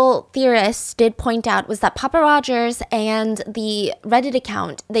that theorists did point out was that Papa Rogers and the Reddit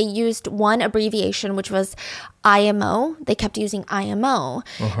account, they used one abbreviation, which was IMO. They kept using IMO.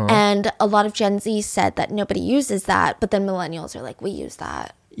 And a lot of Gen Z said that nobody uses that, but then millennials are like, we use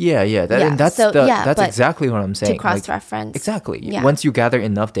that. And that's exactly what I'm saying. To cross-reference. Like, exactly. Yeah. Once you gather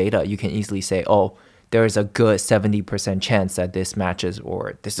enough data, you can easily say, oh, there is a good 70% chance that this matches,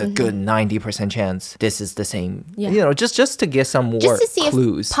 or there's a good 90% chance this is the same. You know, just to get some more just to see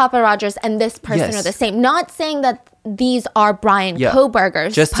clues. If Papa Rogers and this person are the same. Not saying that these are Brian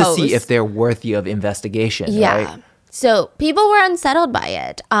Kohberger's just posts. To see if they're worthy of investigation, right? So people were unsettled by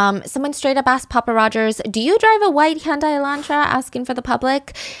it. Someone straight up asked Papa Rogers, do you drive a white Hyundai Elantra? Asking for the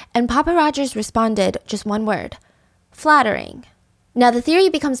public. And Papa Rogers responded, just one word, flattering. Now, the theory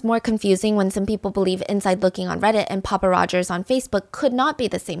becomes more confusing when some people believe Inside Looking on Reddit and Papa Rogers on Facebook could not be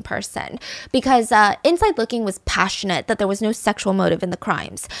the same person, because Inside Looking was passionate that there was no sexual motive in the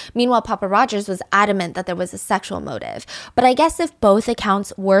crimes. Meanwhile, Papa Rogers was adamant that there was a sexual motive. But I guess if both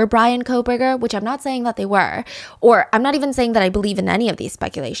accounts were Brian Kohberger, which I'm not saying that they were, or I'm not even saying that I believe in any of these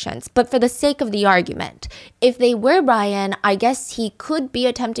speculations, but for the sake of the argument, if they were Brian, I guess he could be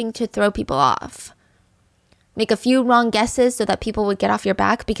attempting to throw people off. Make a few wrong guesses so that people would get off your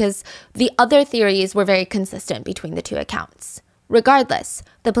back, because the other theories were very consistent between the two accounts. Regardless,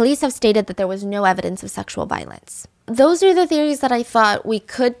 the police have stated that there was no evidence of sexual violence. Those are the theories that I thought we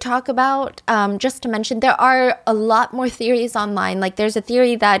could talk about. Just to mention, there are a lot more theories online. Like there's a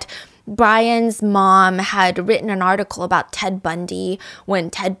theory that Brian's mom had written an article about Ted Bundy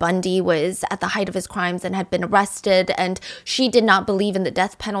when Ted Bundy was at the height of his crimes and had been arrested, and she did not believe in the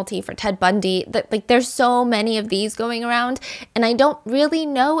death penalty for Ted Bundy. Like there's so many of these going around, and I don't really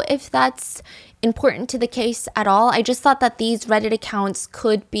know if that's important to the case at all. I just thought that these Reddit accounts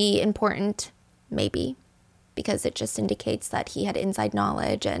could be important, maybe, because it just indicates that he had inside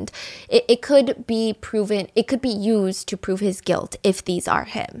knowledge, and it could be proven, it could be used to prove his guilt if these are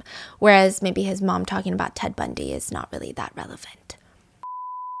him. Whereas maybe his mom talking about Ted Bundy is not really that relevant.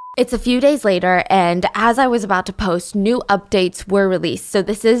 It's a few days later, and as I was about to post, new updates were released. So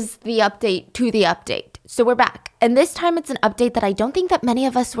this is the update to the update. So we're back. And this time it's an update that I don't think that many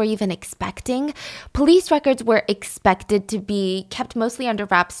of us were even expecting. Police records were expected to be kept mostly under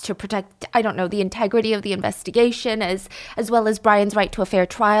wraps to protect, the integrity of the investigation, as well as Brian's right to a fair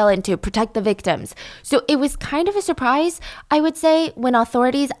trial and to protect the victims. So it was kind of a surprise, I would say, when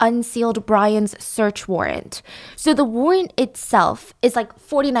authorities unsealed Brian's search warrant. So the warrant itself is like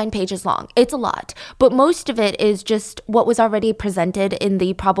 49 pages long. It's a lot, but most of it is just what was already presented in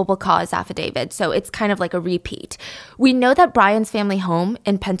the probable cause affidavit. So it's kind of like a repeat. We know that Brian's family home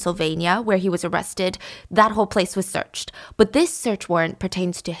in Pennsylvania, where he was arrested, that whole place was searched. But this search warrant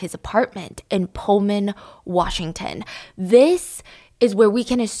pertains to his apartment in Pullman, Washington. This is where we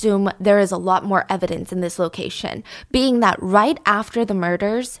can assume there is a lot more evidence in this location, being that right after the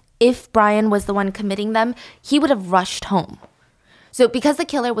murders, if Brian was the one committing them, he would have rushed home. So because the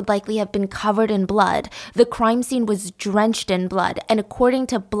killer would likely have been covered in blood, the crime scene was drenched in blood. And according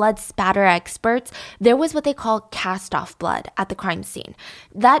to blood spatter experts, there was what they call cast-off blood at the crime scene.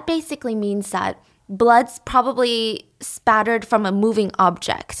 That basically means that blood's probably spattered from a moving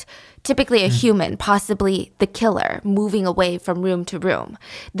object, typically a human, possibly the killer, moving away from room to room.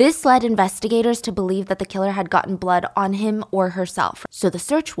 This led investigators to believe that the killer had gotten blood on him or herself. So the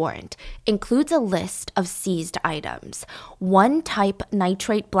search warrant includes a list of seized items: 1 type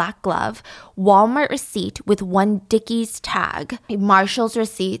nitrate black glove, Walmart receipt with 1 Dickies tag, Marshall's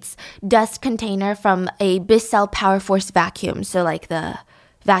receipts, dust container from a Bissell Power Force vacuum, so like the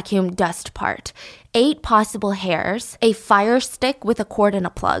vacuum dust part, 8 possible hairs, a fire stick with a cord and a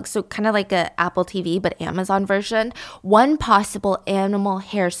plug, so kind of like a Apple TV but Amazon version, 1 possible animal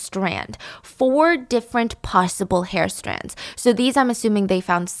hair strand, 4 different possible hair strands. So these I'm assuming they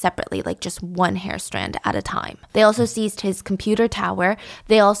found separately, like just 1 hair strand at a time. They also seized his computer tower.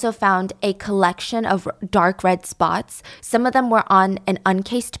 They also found a collection of dark red spots. Some of them were on an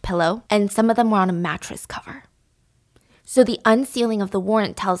uncased pillow and some of them were on a mattress cover. So the unsealing of the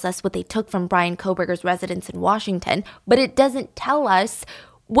warrant tells us what they took from Bryan Kohberger's residence in Washington, but it doesn't tell us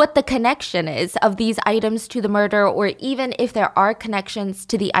what the connection is of these items to the murder, or even if there are connections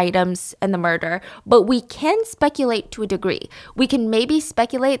to the items and the murder. But we can speculate to a degree. We can maybe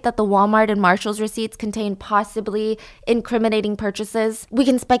speculate that the Walmart and Marshall's receipts contain possibly incriminating purchases. We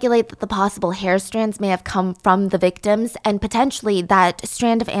can speculate that the possible hair strands may have come from the victims, and potentially that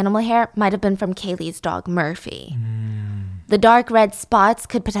strand of animal hair might have been from Kaylee's dog, Murphy. The dark red spots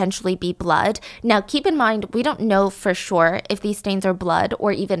could potentially be blood. Now, keep in mind, we don't know for sure if these stains are blood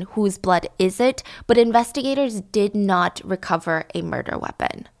or even whose blood is it, but investigators did not recover a murder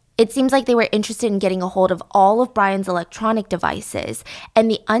weapon. It seems like they were interested in getting a hold of all of Brian's electronic devices, and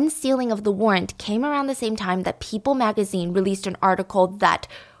the unsealing of the warrant came around the same time that People magazine released an article that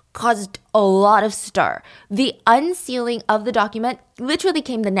caused a lot of stir. The unsealing of the document literally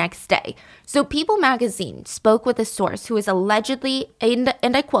came the next day. So People magazine spoke with a source who is allegedly, and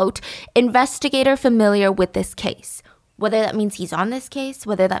I quote, investigator familiar with this case. Whether that means he's on this case,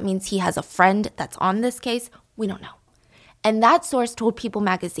 whether that means he has a friend that's on this case, we don't know. And that source told People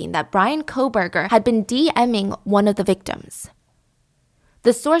magazine that Bryan Kohberger had been DMing one of the victims.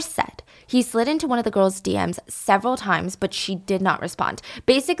 The source said he slid into one of the girl's DMs several times, but she did not respond.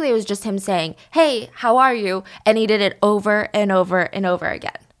 Basically, it was just him saying, "Hey, how are you?" And he did it over and over and over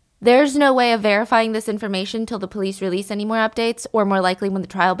again. There's no way of verifying this information till the police release any more updates, or more likely when the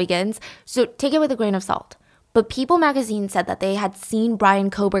trial begins, so take it with a grain of salt. But People magazine said that they had seen Bryan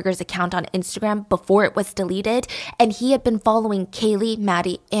Kohberger's account on Instagram before it was deleted, and he had been following Kaylee,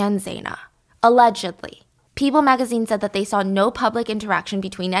 Maddie, and Zaina. Allegedly. People magazine said that they saw no public interaction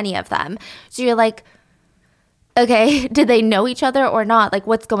between any of them. So you're like, okay, did they know each other or not? Like,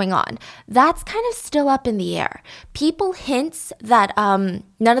 what's going on? That's kind of still up in the air. People hints that none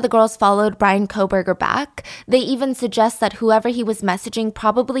of the girls followed Bryan Kohberger back. They even suggest that whoever he was messaging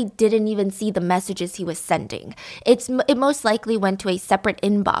probably didn't even see the messages he was sending. It most likely went to a separate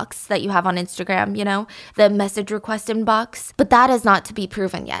inbox that you have on Instagram, you know, the message request inbox. But that is not to be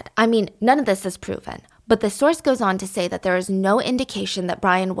proven yet. I mean, none of this is proven. But the source goes on to say that there is no indication that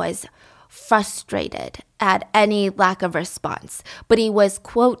Brian was frustrated at any lack of response, but he was,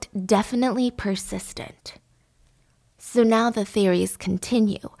 quote, definitely persistent. So now the theories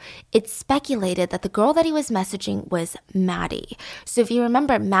continue. It's speculated that the girl that he was messaging was Maddie. So if you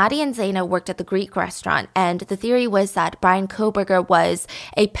remember, Maddie and Zaina worked at the Greek restaurant, and the theory was that Bryan Kohberger was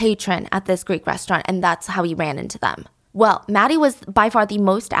a patron at this Greek restaurant, and that's how he ran into them. Well, Maddie was by far the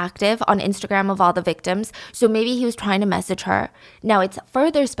most active on Instagram of all the victims, so maybe he was trying to message her. Now, it's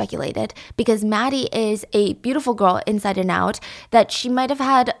further speculated, because Maddie is a beautiful girl inside and out, that she might have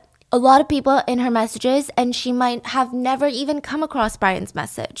had a lot of people in her messages, and she might have never even come across Brian's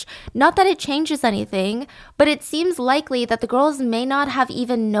message. Not that it changes anything, but it seems likely that the girls may not have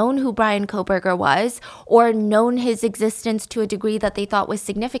even known who Bryan Kohberger was, or known his existence to a degree that they thought was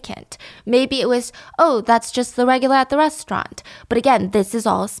significant. Maybe it was, oh, that's just the regular at the restaurant. But again, this is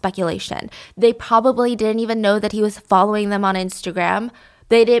all speculation. They probably didn't even know that he was following them on Instagram.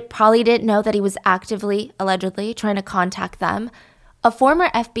 They probably didn't know that he was actively, allegedly, trying to contact them. A former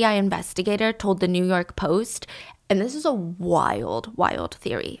FBI investigator told the New York Post, and this is a wild, wild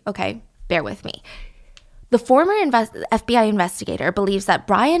theory, okay? Bear with me. The former FBI investigator believes that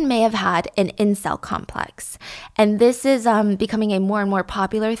Brian may have had an incel complex. And this is becoming a more and more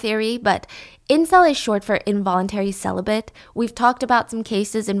popular theory, but incel is short for involuntary celibate. We've talked about some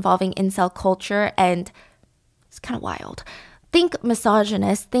cases involving incel culture, and it's kind of wild. Think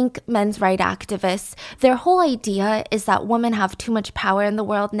misogynists, think men's rights activists. Their whole idea is that women have too much power in the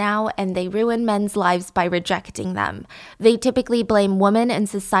world now and they ruin men's lives by rejecting them. They typically blame women in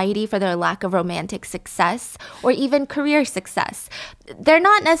society for their lack of romantic success or even career success. They're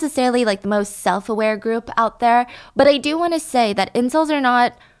not necessarily like the most self-aware group out there, but I do want to say that incels are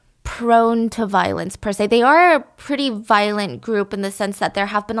not prone to violence per se. They are a pretty violent group in the sense that there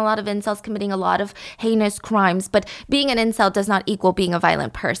have been a lot of incels committing a lot of heinous crimes, but being an incel does not equal being a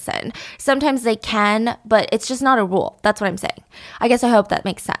violent person. Sometimes they can, but it's just not a rule. That's what I'm saying. I guess I hope that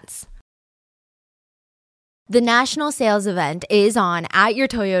makes sense. The national sales event is on at your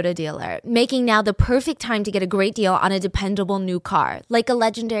Toyota dealer, making now the perfect time to get a great deal on a dependable new car. Like a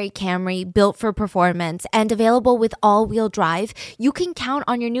legendary Camry built for performance and available with all-wheel drive, you can count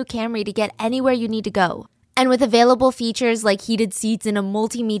on your new Camry to get anywhere you need to go. And with available features like heated seats and a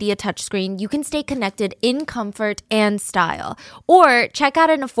multimedia touchscreen, you can stay connected in comfort and style. Or check out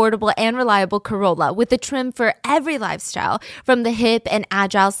an affordable and reliable Corolla with a trim for every lifestyle. From the hip and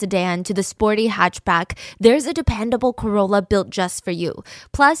agile sedan to the sporty hatchback, there's a dependable Corolla built just for you.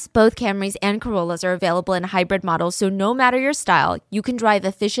 Plus, both Camrys and Corollas are available in hybrid models, so no matter your style, you can drive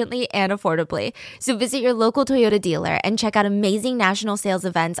efficiently and affordably. So visit your local Toyota dealer and check out amazing national sales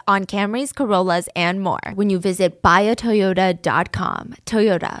events on Camrys, Corollas, and more when you visit buyatoyota.com.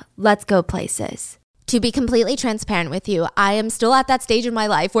 Toyota, let's go places. To be completely transparent with you, I am still at that stage in my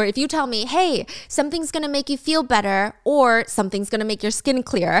life where if you tell me, hey, something's going to make you feel better or something's going to make your skin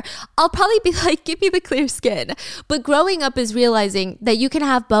clear, I'll probably be like, give me the clear skin. But growing up is realizing that you can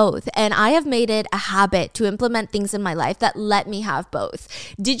have both. And I have made it a habit to implement things in my life that let me have both.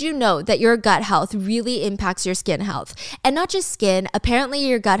 Did you know that your gut health really impacts your skin health? And not just skin, apparently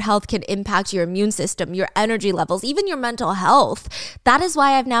your gut health can impact your immune system, your energy levels, even your mental health. That is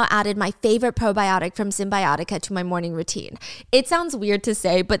why I've now added my favorite probiotic from Symbiotica to my morning routine. It sounds weird to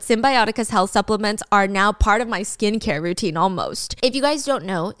say, but Symbiotica's health supplements are now part of my skincare routine almost. If you guys don't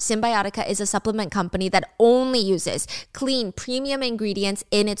know, Symbiotica is a supplement company that only uses clean, premium ingredients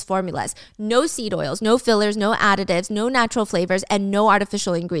in its formulas. No seed oils, no fillers, no additives, no natural flavors, and no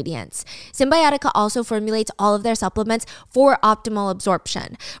artificial ingredients. Symbiotica also formulates all of their supplements for optimal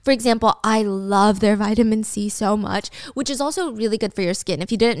absorption. For example, I love their vitamin C so much, which is also really good for your skin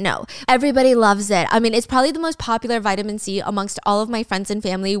if you didn't know. Everybody loves it. I mean, it's probably the most popular vitamin C amongst all of my friends and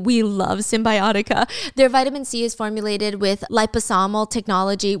family. We love Symbiotica. Their vitamin C is formulated with liposomal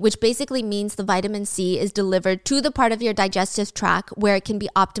technology, which basically means the vitamin C is delivered to the part of your digestive tract where it can be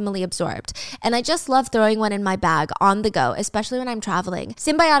optimally absorbed. And I just love throwing one in my bag on the go, especially when I'm traveling.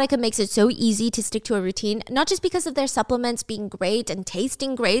 Symbiotica makes it so easy to stick to a routine, not just because of their supplements being great and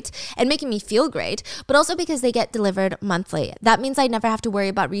tasting great and making me feel great, but also because they get delivered monthly. That means I never have to worry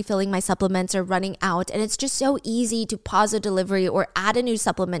about refilling my supplements or running out, and it's just so easy to pause a delivery or add a new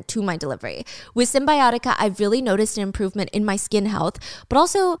supplement to my delivery. With Symbiotica, I've really noticed an improvement in my skin health, but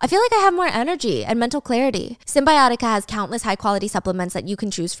also I feel like I have more energy and mental clarity. Symbiotica has countless high-quality supplements that you can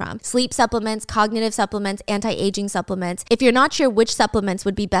choose from. Sleep supplements, cognitive supplements, anti-aging supplements. If you're not sure which supplements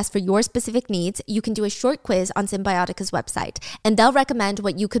would be best for your specific needs, you can do a short quiz on Symbiotica's website, and they'll recommend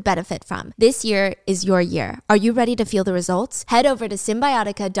what you could benefit from. This year is your year. Are you ready to feel the results? Head over to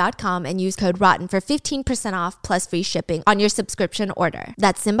Symbiotica.com and use code ROTTEN for 15% off plus free shipping on your subscription order.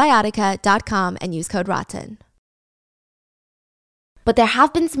 That's Symbiotica.com and use code ROTTEN. But there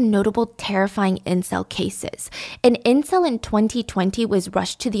have been some notable terrifying incel cases. An incel in 2020 was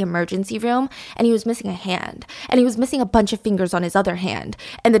rushed to the emergency room and he was missing a hand. And he was missing a bunch of fingers on his other hand.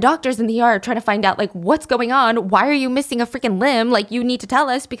 And the doctors in the ER are trying to find out, like, what's going on? Why are you missing a freaking limb? Like, you need to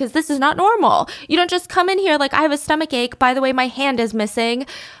tell us because this is not normal. You don't just come in here like, I have a stomach ache. By the way, my hand is missing.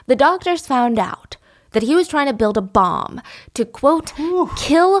 The doctors found out that he was trying to build a bomb to, quote,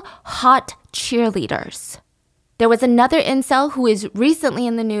 kill hot cheerleaders. There was another incel who is recently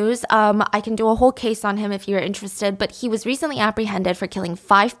in the news. I can do a whole case on him if you're interested, but he was recently apprehended for killing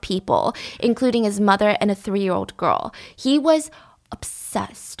 5 people, including his mother and a 3-year-old girl. He was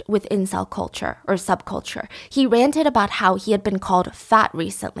obsessed with incel culture or subculture. He ranted about how he had been called fat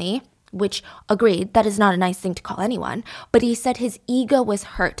recently, which, agreed, that is not a nice thing to call anyone, but he said his ego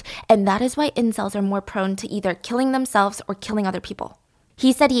was hurt, and that is why incels are more prone to either killing themselves or killing other people.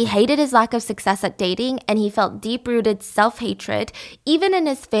 He said he hated his lack of success at dating, and he felt deep-rooted self-hatred. Even in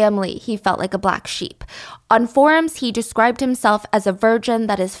his family, he felt like a black sheep. On forums, he described himself as a virgin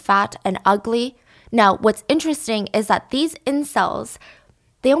that is fat and ugly. Now, what's interesting is that these incels,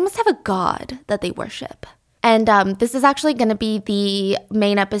 they almost have a god that they worship. And this is actually going to be the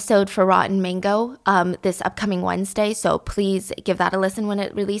main episode for Rotten Mango this upcoming Wednesday. So please give that a listen when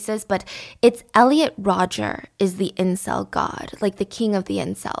it releases. But it's Elliot Rodger is the incel god, like the king of the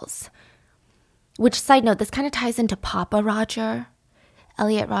incels. Which, side note, this kind of ties into Papa Roger.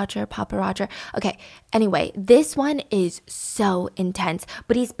 Elliot Rodger, Papa Roger. Okay, anyway, this one is so intense,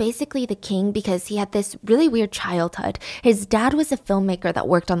 but he's basically the king because he had this really weird childhood. His dad was a filmmaker that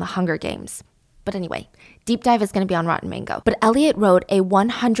worked on the Hunger Games. But anyway, deep dive is going to be on Rotten Mango. But Elliot wrote a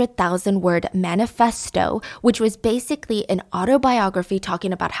 100,000 word manifesto, which was basically an autobiography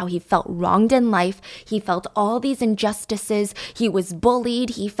talking about how he felt wronged in life. He felt all these injustices. He was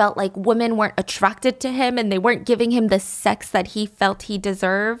bullied. He felt like women weren't attracted to him and they weren't giving him the sex that he felt he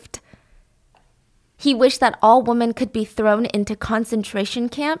deserved. He wished that all women could be thrown into concentration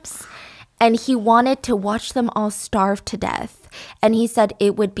camps. And he wanted to watch them all starve to death. And he said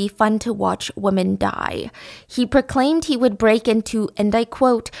it would be fun to watch women die. He proclaimed he would break into, and I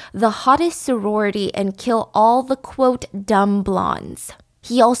quote, the hottest sorority and kill all the, quote, dumb blondes.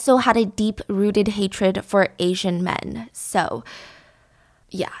 He also had a deep-rooted hatred for Asian men. So,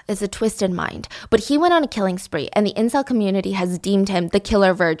 yeah, it's a twisted mind. But he went on a killing spree, and the incel community has deemed him the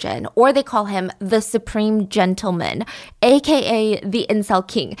killer virgin, or they call him the supreme gentleman, aka the incel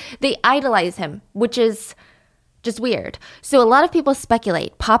king. They idolize him, which is just weird. So a lot of people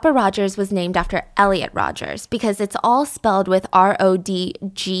speculate Papa Rogers was named after Elliot Rodgers because it's all spelled with Rodgers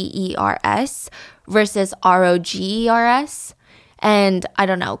versus Rogers. And I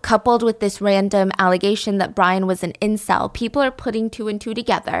don't know, coupled with this random allegation that Brian was an incel, people are putting two and two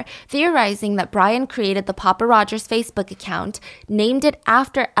together, theorizing that Brian created the Papa Rogers Facebook account, named it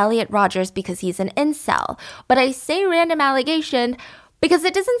after Elliot Rodgers because he's an incel. But I say random allegation because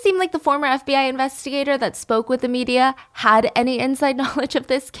it doesn't seem like the former FBI investigator that spoke with the media had any inside knowledge of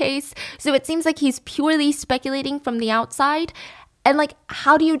this case. So it seems like he's purely speculating from the outside. And like,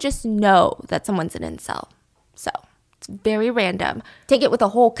 how do you just know that someone's an incel? So it's very random. Take it with a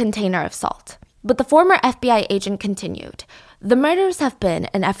whole container of salt. But the former FBI agent continued. The murders have been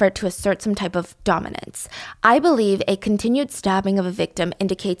an effort to assert some type of dominance. I believe a continued stabbing of a victim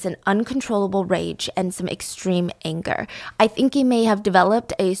indicates an uncontrollable rage and some extreme anger. I think he may have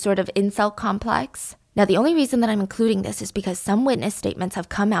developed a sort of incel complex. Now, the only reason that I'm including this is because some witness statements have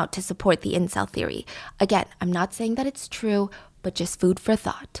come out to support the incel theory. Again, I'm not saying that it's true, but just food for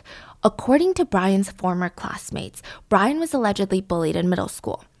thought. According to Brian's former classmates, Brian was allegedly bullied in middle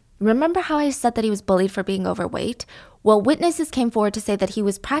school. Remember how I said that he was bullied for being overweight? Well, witnesses came forward to say that he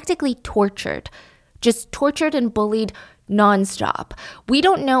was practically tortured, just tortured and bullied nonstop. We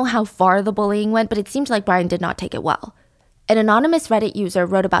don't know how far the bullying went, but it seems like Brian did not take it well. An anonymous Reddit user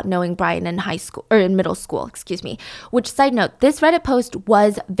wrote about knowing Brian in middle school, which, side note, this Reddit post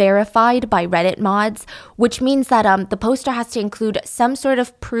was verified by Reddit mods, which means that the poster has to include some sort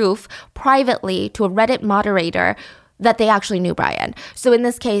of proof privately to a Reddit moderator that they actually knew Brian. So in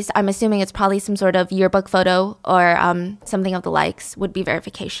this case, I'm assuming it's probably some sort of yearbook photo or something of the likes would be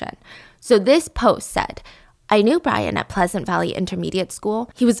verification. So this post said, I knew Brian at Pleasant Valley Intermediate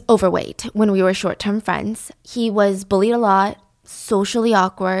School. He was overweight when we were short-term friends. He was bullied a lot, socially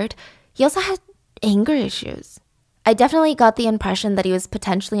awkward. He also had anger issues. I definitely got the impression that he was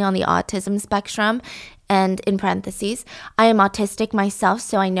potentially on the autism spectrum. And in parentheses, I am autistic myself,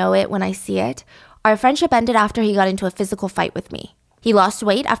 so I know it when I see it. Our friendship ended after he got into a physical fight with me. He lost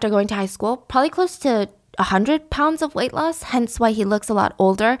weight after going to high school, probably close to 100 pounds of weight loss, hence why he looks a lot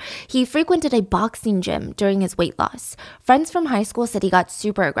older. He frequented a boxing gym during his weight loss. Friends from high school said he got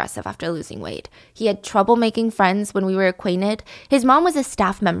super aggressive after losing weight. He had trouble making friends when we were acquainted. His mom was a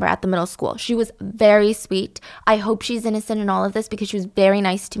staff member at the middle school. She was very sweet. I hope she's innocent in all of this because she was very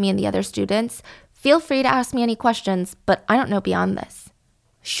nice to me and the other students. Feel free to ask me any questions, but I don't know beyond this.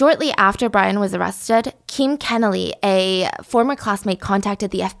 Shortly after Brian was arrested, Kim Kennelly, a former classmate, contacted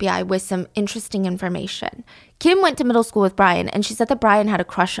the FBI with some interesting information. Kim went to middle school with Brian, and she said that Brian had a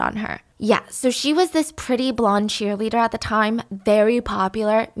crush on her. Yeah, so she was this pretty blonde cheerleader at the time, very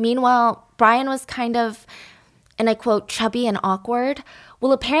popular. Meanwhile, Brian was kind of, and I quote, chubby and awkward.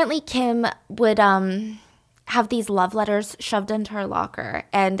 Well, apparently Kim would have these love letters shoved into her locker,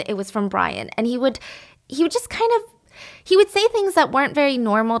 and it was from Brian. And he would just kind of, he would say things that weren't very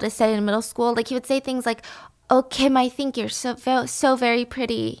normal to say in middle school. Like he would say things like, oh, Kim, I think you're so very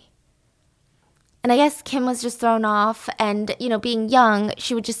pretty. And I guess Kim was just thrown off. And, being young,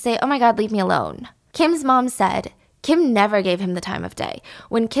 she would just say, oh my God, leave me alone. Kim's mom said, Kim never gave him the time of day.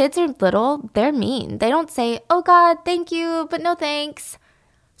 When kids are little, they're mean. They don't say, oh God, thank you, but no thanks.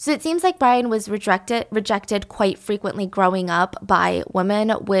 So it seems like Brian was rejected quite frequently growing up by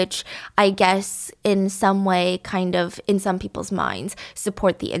women, which I guess in some way kind of, in some people's minds,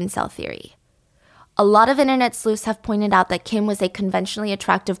 support the incel theory. A lot of internet sleuths have pointed out that Kim was a conventionally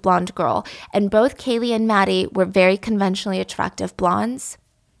attractive blonde girl, and both Kaylee and Maddie were very conventionally attractive blondes.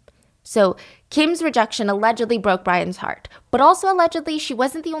 So Kim's rejection allegedly broke Brian's heart, but also allegedly she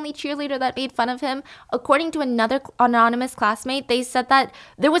wasn't the only cheerleader that made fun of him. According to another anonymous classmate, they said that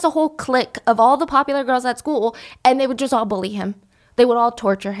there was a whole clique of all the popular girls at school, and they would just all bully him. They would all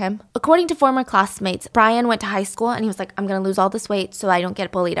torture him. According to former classmates, Brian went to high school and he was like, I'm going to lose all this weight so I don't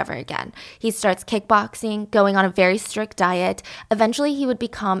get bullied ever again. He starts kickboxing, going on a very strict diet. Eventually, he would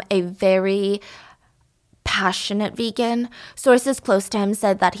become a very passionate vegan. Sources close to him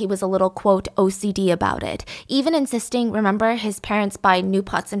said that he was a little, quote, OCD about it, even insisting, remember, his parents buy new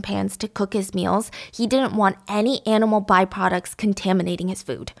pots and pans to cook his meals. He didn't want any animal byproducts contaminating his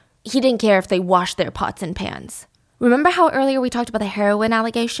food. He didn't care if they washed their pots and pans. Remember how earlier we talked about the heroin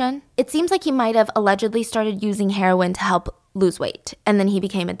allegation? It seems like he might have allegedly started using heroin to help lose weight, and then he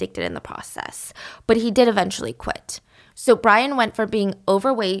became addicted in the process. But he did eventually quit. So Brian went from being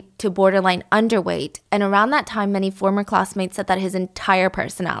overweight to borderline underweight, and around that time, many former classmates said that his entire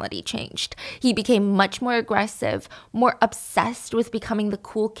personality changed. He became much more aggressive, more obsessed with becoming the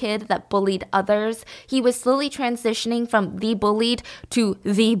cool kid that bullied others. He was slowly transitioning from the bullied to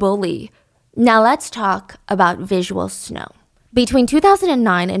the bully. Now let's talk about visual snow. Between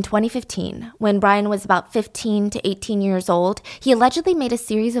 2009 and 2015, when Brian was about 15 to 18 years old, he allegedly made a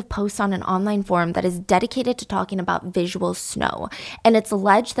series of posts on an online forum that is dedicated to talking about visual snow, and it's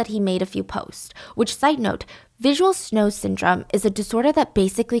alleged that he made a few posts, which, side note, visual snow syndrome is a disorder that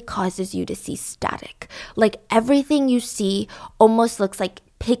basically causes you to see static. Like everything you see almost looks like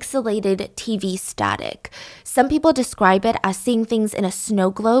pixelated TV static. Some people describe it as seeing things in a snow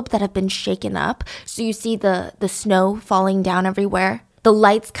globe that have been shaken up. So you see the snow falling down everywhere. The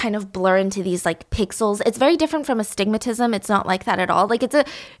lights kind of blur into these like pixels. It's very different from astigmatism. It's not like that at all. Like it's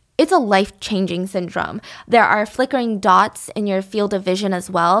a life-changing syndrome. There are flickering dots in your field of vision as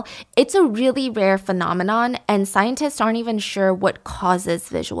well. It's a really rare phenomenon, and scientists aren't even sure what causes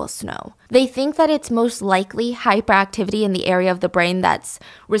visual snow. They think that it's most likely hyperactivity in the area of the brain that's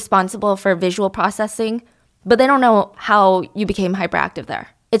responsible for visual processing, but they don't know how you became hyperactive there.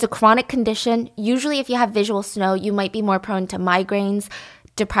 It's a chronic condition. Usually if you have visual snow, you might be more prone to migraines,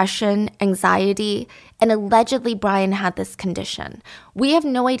 depression, anxiety, and allegedly Brian had this condition. We have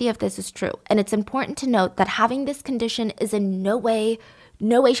no idea if this is true, and it's important to note that having this condition is in no way,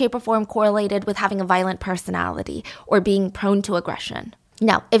 shape, or form correlated with having a violent personality or being prone to aggression.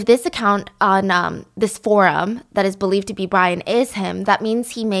 Now, if this account on this forum that is believed to be Brian is him, that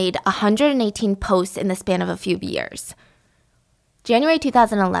means he made 118 posts in the span of a few years. January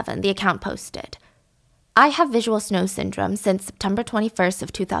 2011, the account posted, I have visual snow syndrome since September 21st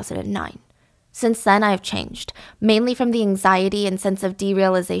of 2009. Since then, I have changed, mainly from the anxiety and sense of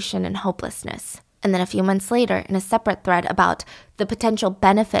derealization and hopelessness. And then a few months later, in a separate thread about the potential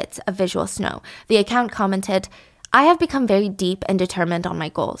benefits of visual snow, the account commented, I have become very deep and determined on my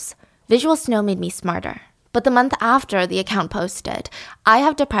goals. Visual snow made me smarter. But the month after, the account posted, I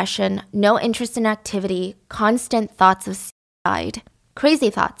have depression, no interest in activity, constant thoughts of suicide. Crazy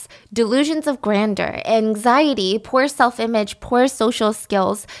thoughts, delusions of grandeur, anxiety, poor self-image, poor social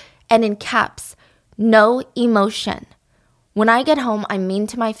skills, and in caps, no emotion. When I get home, I'm mean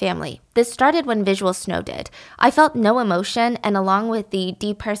to my family. This started when visual snow did. I felt no emotion, and along with the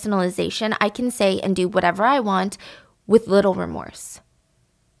depersonalization, I can say and do whatever I want with little remorse.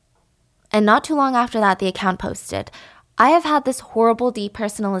 And not too long after that, the account posted, I have had this horrible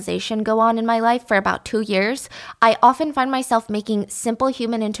depersonalization go on in my life for about 2 years. I often find myself making simple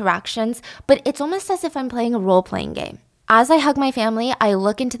human interactions, but it's almost as if I'm playing a role-playing game. As I hug my family, I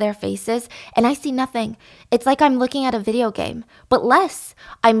look into their faces and I see nothing. It's like I'm looking at a video game, but less.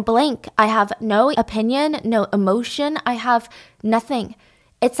 I'm blank. I have no opinion, no emotion. I have nothing.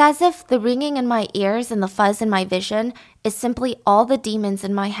 It's as if the ringing in my ears and the fuzz in my vision is simply all the demons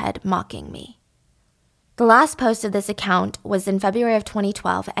in my head mocking me. The last post of this account was in February of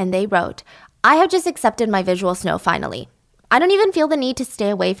 2012, and they wrote, I have just accepted my visual snow finally. I don't even feel the need to stay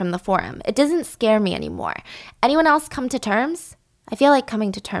away from the forum. It doesn't scare me anymore. Anyone else come to terms? I feel like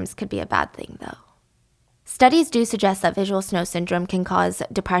coming to terms could be a bad thing, though. Studies do suggest that visual snow syndrome can cause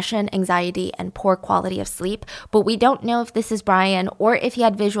depression, anxiety, and poor quality of sleep, but we don't know if this is Brian or if he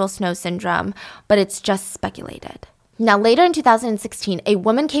had visual snow syndrome, but it's just speculated. Now, later in 2016, a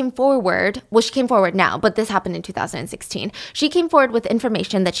woman came forward. Well, she came forward now, but this happened in 2016. She came forward with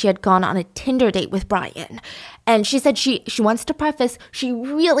information that she had gone on a Tinder date with Brian. And she said she wants to preface, she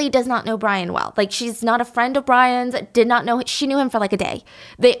really does not know Brian well. Like, she's not a friend of Brian's, did not know, she knew him for like a day.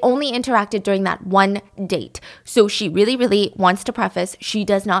 They only interacted during that one date. So she really, really wants to preface, she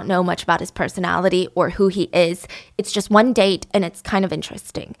does not know much about his personality or who he is. It's just one date and it's kind of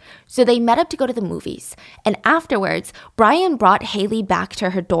interesting. So they met up to go to the movies. And afterwards, Brian brought Haley back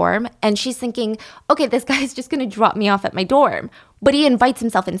to her dorm and she's thinking, okay, this guy's just gonna drop me off at my dorm. But he invites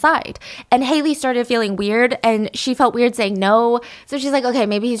himself inside. And Haley started feeling weird and she felt weird saying no. So she's like, okay,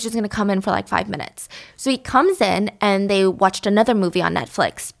 maybe he's just gonna come in for like 5 minutes. So he comes in and they watched another movie on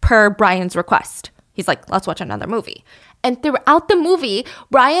Netflix per Brian's request. He's like, let's watch another movie. And throughout the movie,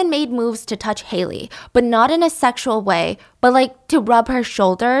 Brian made moves to touch Haley, but not in a sexual way, but like to rub her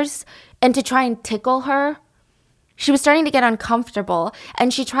shoulders and to try and tickle her. She was starting to get uncomfortable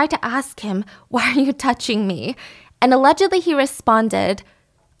and she tried to ask him, why are you touching me? And allegedly he responded,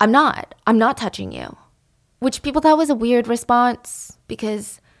 I'm not touching you. Which people thought was a weird response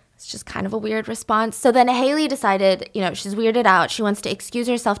because it's just kind of a weird response. So then Haley decided, she's weirded out. She wants to excuse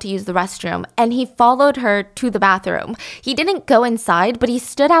herself to use the restroom. And he followed her to the bathroom. He didn't go inside, but he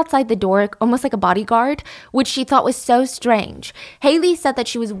stood outside the door almost like a bodyguard, which she thought was so strange. Haley said that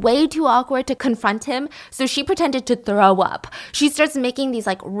she was way too awkward to confront him, so she pretended to throw up. She starts making these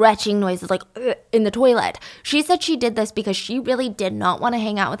like retching noises like in the toilet. She said she did this because she really did not want to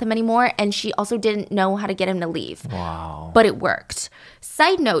hang out with him anymore, and she also didn't know how to get him to leave. Wow. But it worked.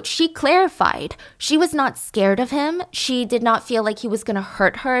 Side note, she clarified she was not scared of him. She did not feel like he was going to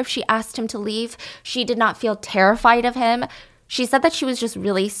hurt her if she asked him to leave. She did not feel terrified of him. She said that she was just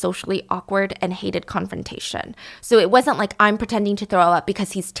really socially awkward and hated confrontation. So it wasn't like I'm pretending to throw up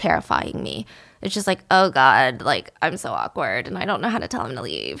because he's terrifying me. It's just like, oh God, like I'm so awkward and I don't know how to tell him to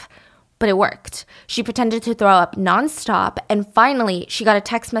leave. But it worked. She pretended to throw up nonstop, and finally, she got a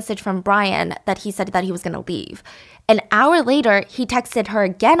text message from Brian that he said that he was going to leave. An hour later, he texted her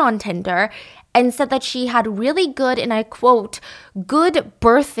again on Tinder and said that she had really good, and I quote, good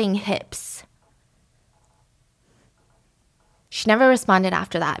birthing hips. She never responded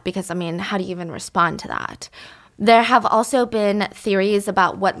after that because, how do you even respond to that? There have also been theories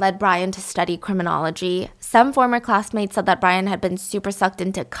about what led Brian to study criminology. Some former classmates said that Brian had been super sucked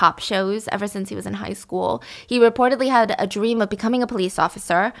into cop shows ever since he was in high school. He reportedly had a dream of becoming a police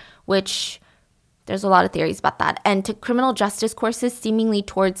officer, which there's a lot of theories about that, and took criminal justice courses seemingly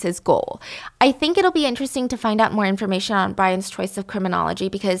towards his goal. I think it'll be interesting to find out more information on Brian's choice of criminology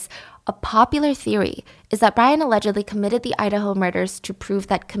because a popular theory is that Brian allegedly committed the Idaho murders to prove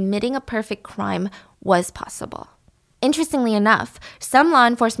that committing a perfect crime was possible. Interestingly enough, some law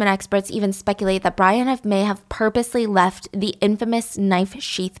enforcement experts even speculate that Brian may have purposely left the infamous knife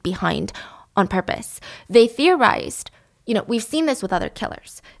sheath behind on purpose. They theorized, we've seen this with other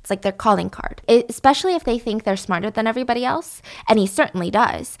killers. It's like their calling card, especially if they think they're smarter than everybody else. And he certainly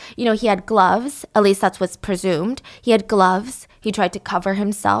does. He had gloves, at least that's what's presumed. He had gloves. He tried to cover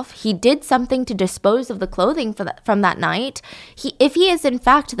himself. He did something to dispose of the clothing from that night. If he is in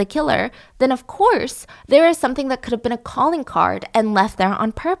fact the killer, then of course there is something that could have been a calling card and left there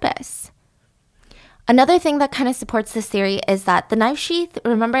on purpose. Another thing that kind of supports this theory is that the knife sheath,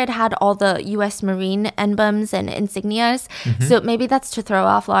 remember it had all the U.S. Marine emblems and insignias? Mm-hmm. So maybe that's to throw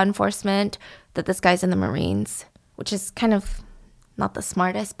off law enforcement that this guy's in the Marines, which is kind of not the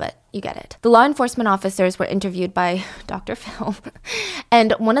smartest, but you get it. The law enforcement officers were interviewed by Dr. Phil,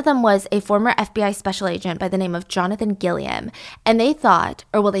 and one of them was a former FBI special agent by the name of Jonathan Gilliam, and they thought,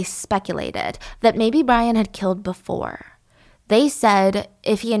 they speculated, that maybe Brian had killed before. They said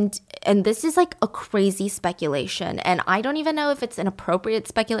if he, and this is like a crazy speculation, and I don't even know if it's an appropriate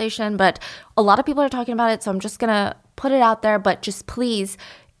speculation, but a lot of people are talking about it, so I'm just gonna put it out there, but just please,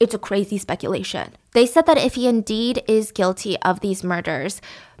 it's a crazy speculation. They said that if he indeed is guilty of these murders,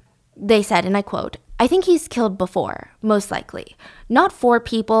 they said, and I quote, I think he's killed before, most likely. Not 4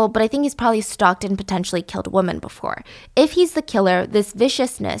 people, but I think he's probably stalked and potentially killed a woman before. If he's the killer, this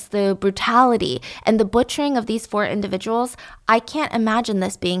viciousness, the brutality, and the butchering of these 4 individuals, I can't imagine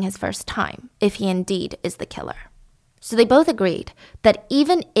this being his first time, if he indeed is the killer. So they both agreed that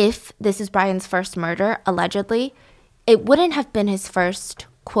even if this is Brian's first murder, allegedly, it wouldn't have been his first,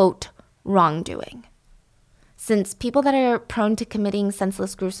 quote, wrongdoing. Since people that are prone to committing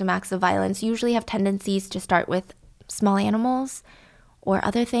senseless, gruesome acts of violence usually have tendencies to start with small animals or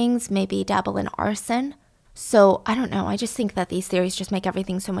other things, maybe dabble in arson. So I don't know, I just think that these theories just make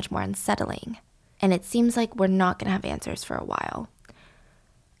everything so much more unsettling. And it seems like we're not going to have answers for a while.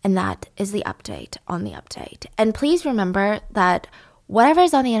 And that is the update on the update. And please remember that whatever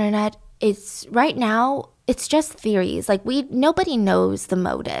is on the internet it's right now, it's just theories. Like nobody knows the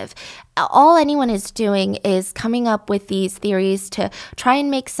motive. All anyone is doing is coming up with these theories to try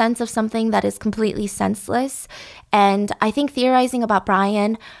and make sense of something that is completely senseless. And I think theorizing about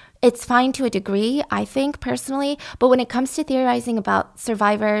Brian, it's fine to a degree, I think, personally. But when it comes to theorizing about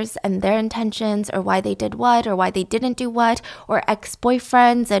survivors and their intentions, or why they did what, or why they didn't do what, or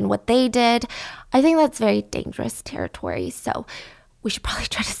ex-boyfriends and what they did, I think that's very dangerous territory. So we should probably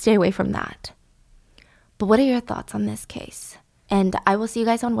try to stay away from that. But what are your thoughts on this case? And I will see you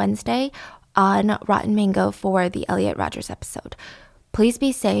guys on Wednesday on Rotten Mango for the Elliot Rodgers episode. Please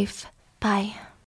be safe. Bye.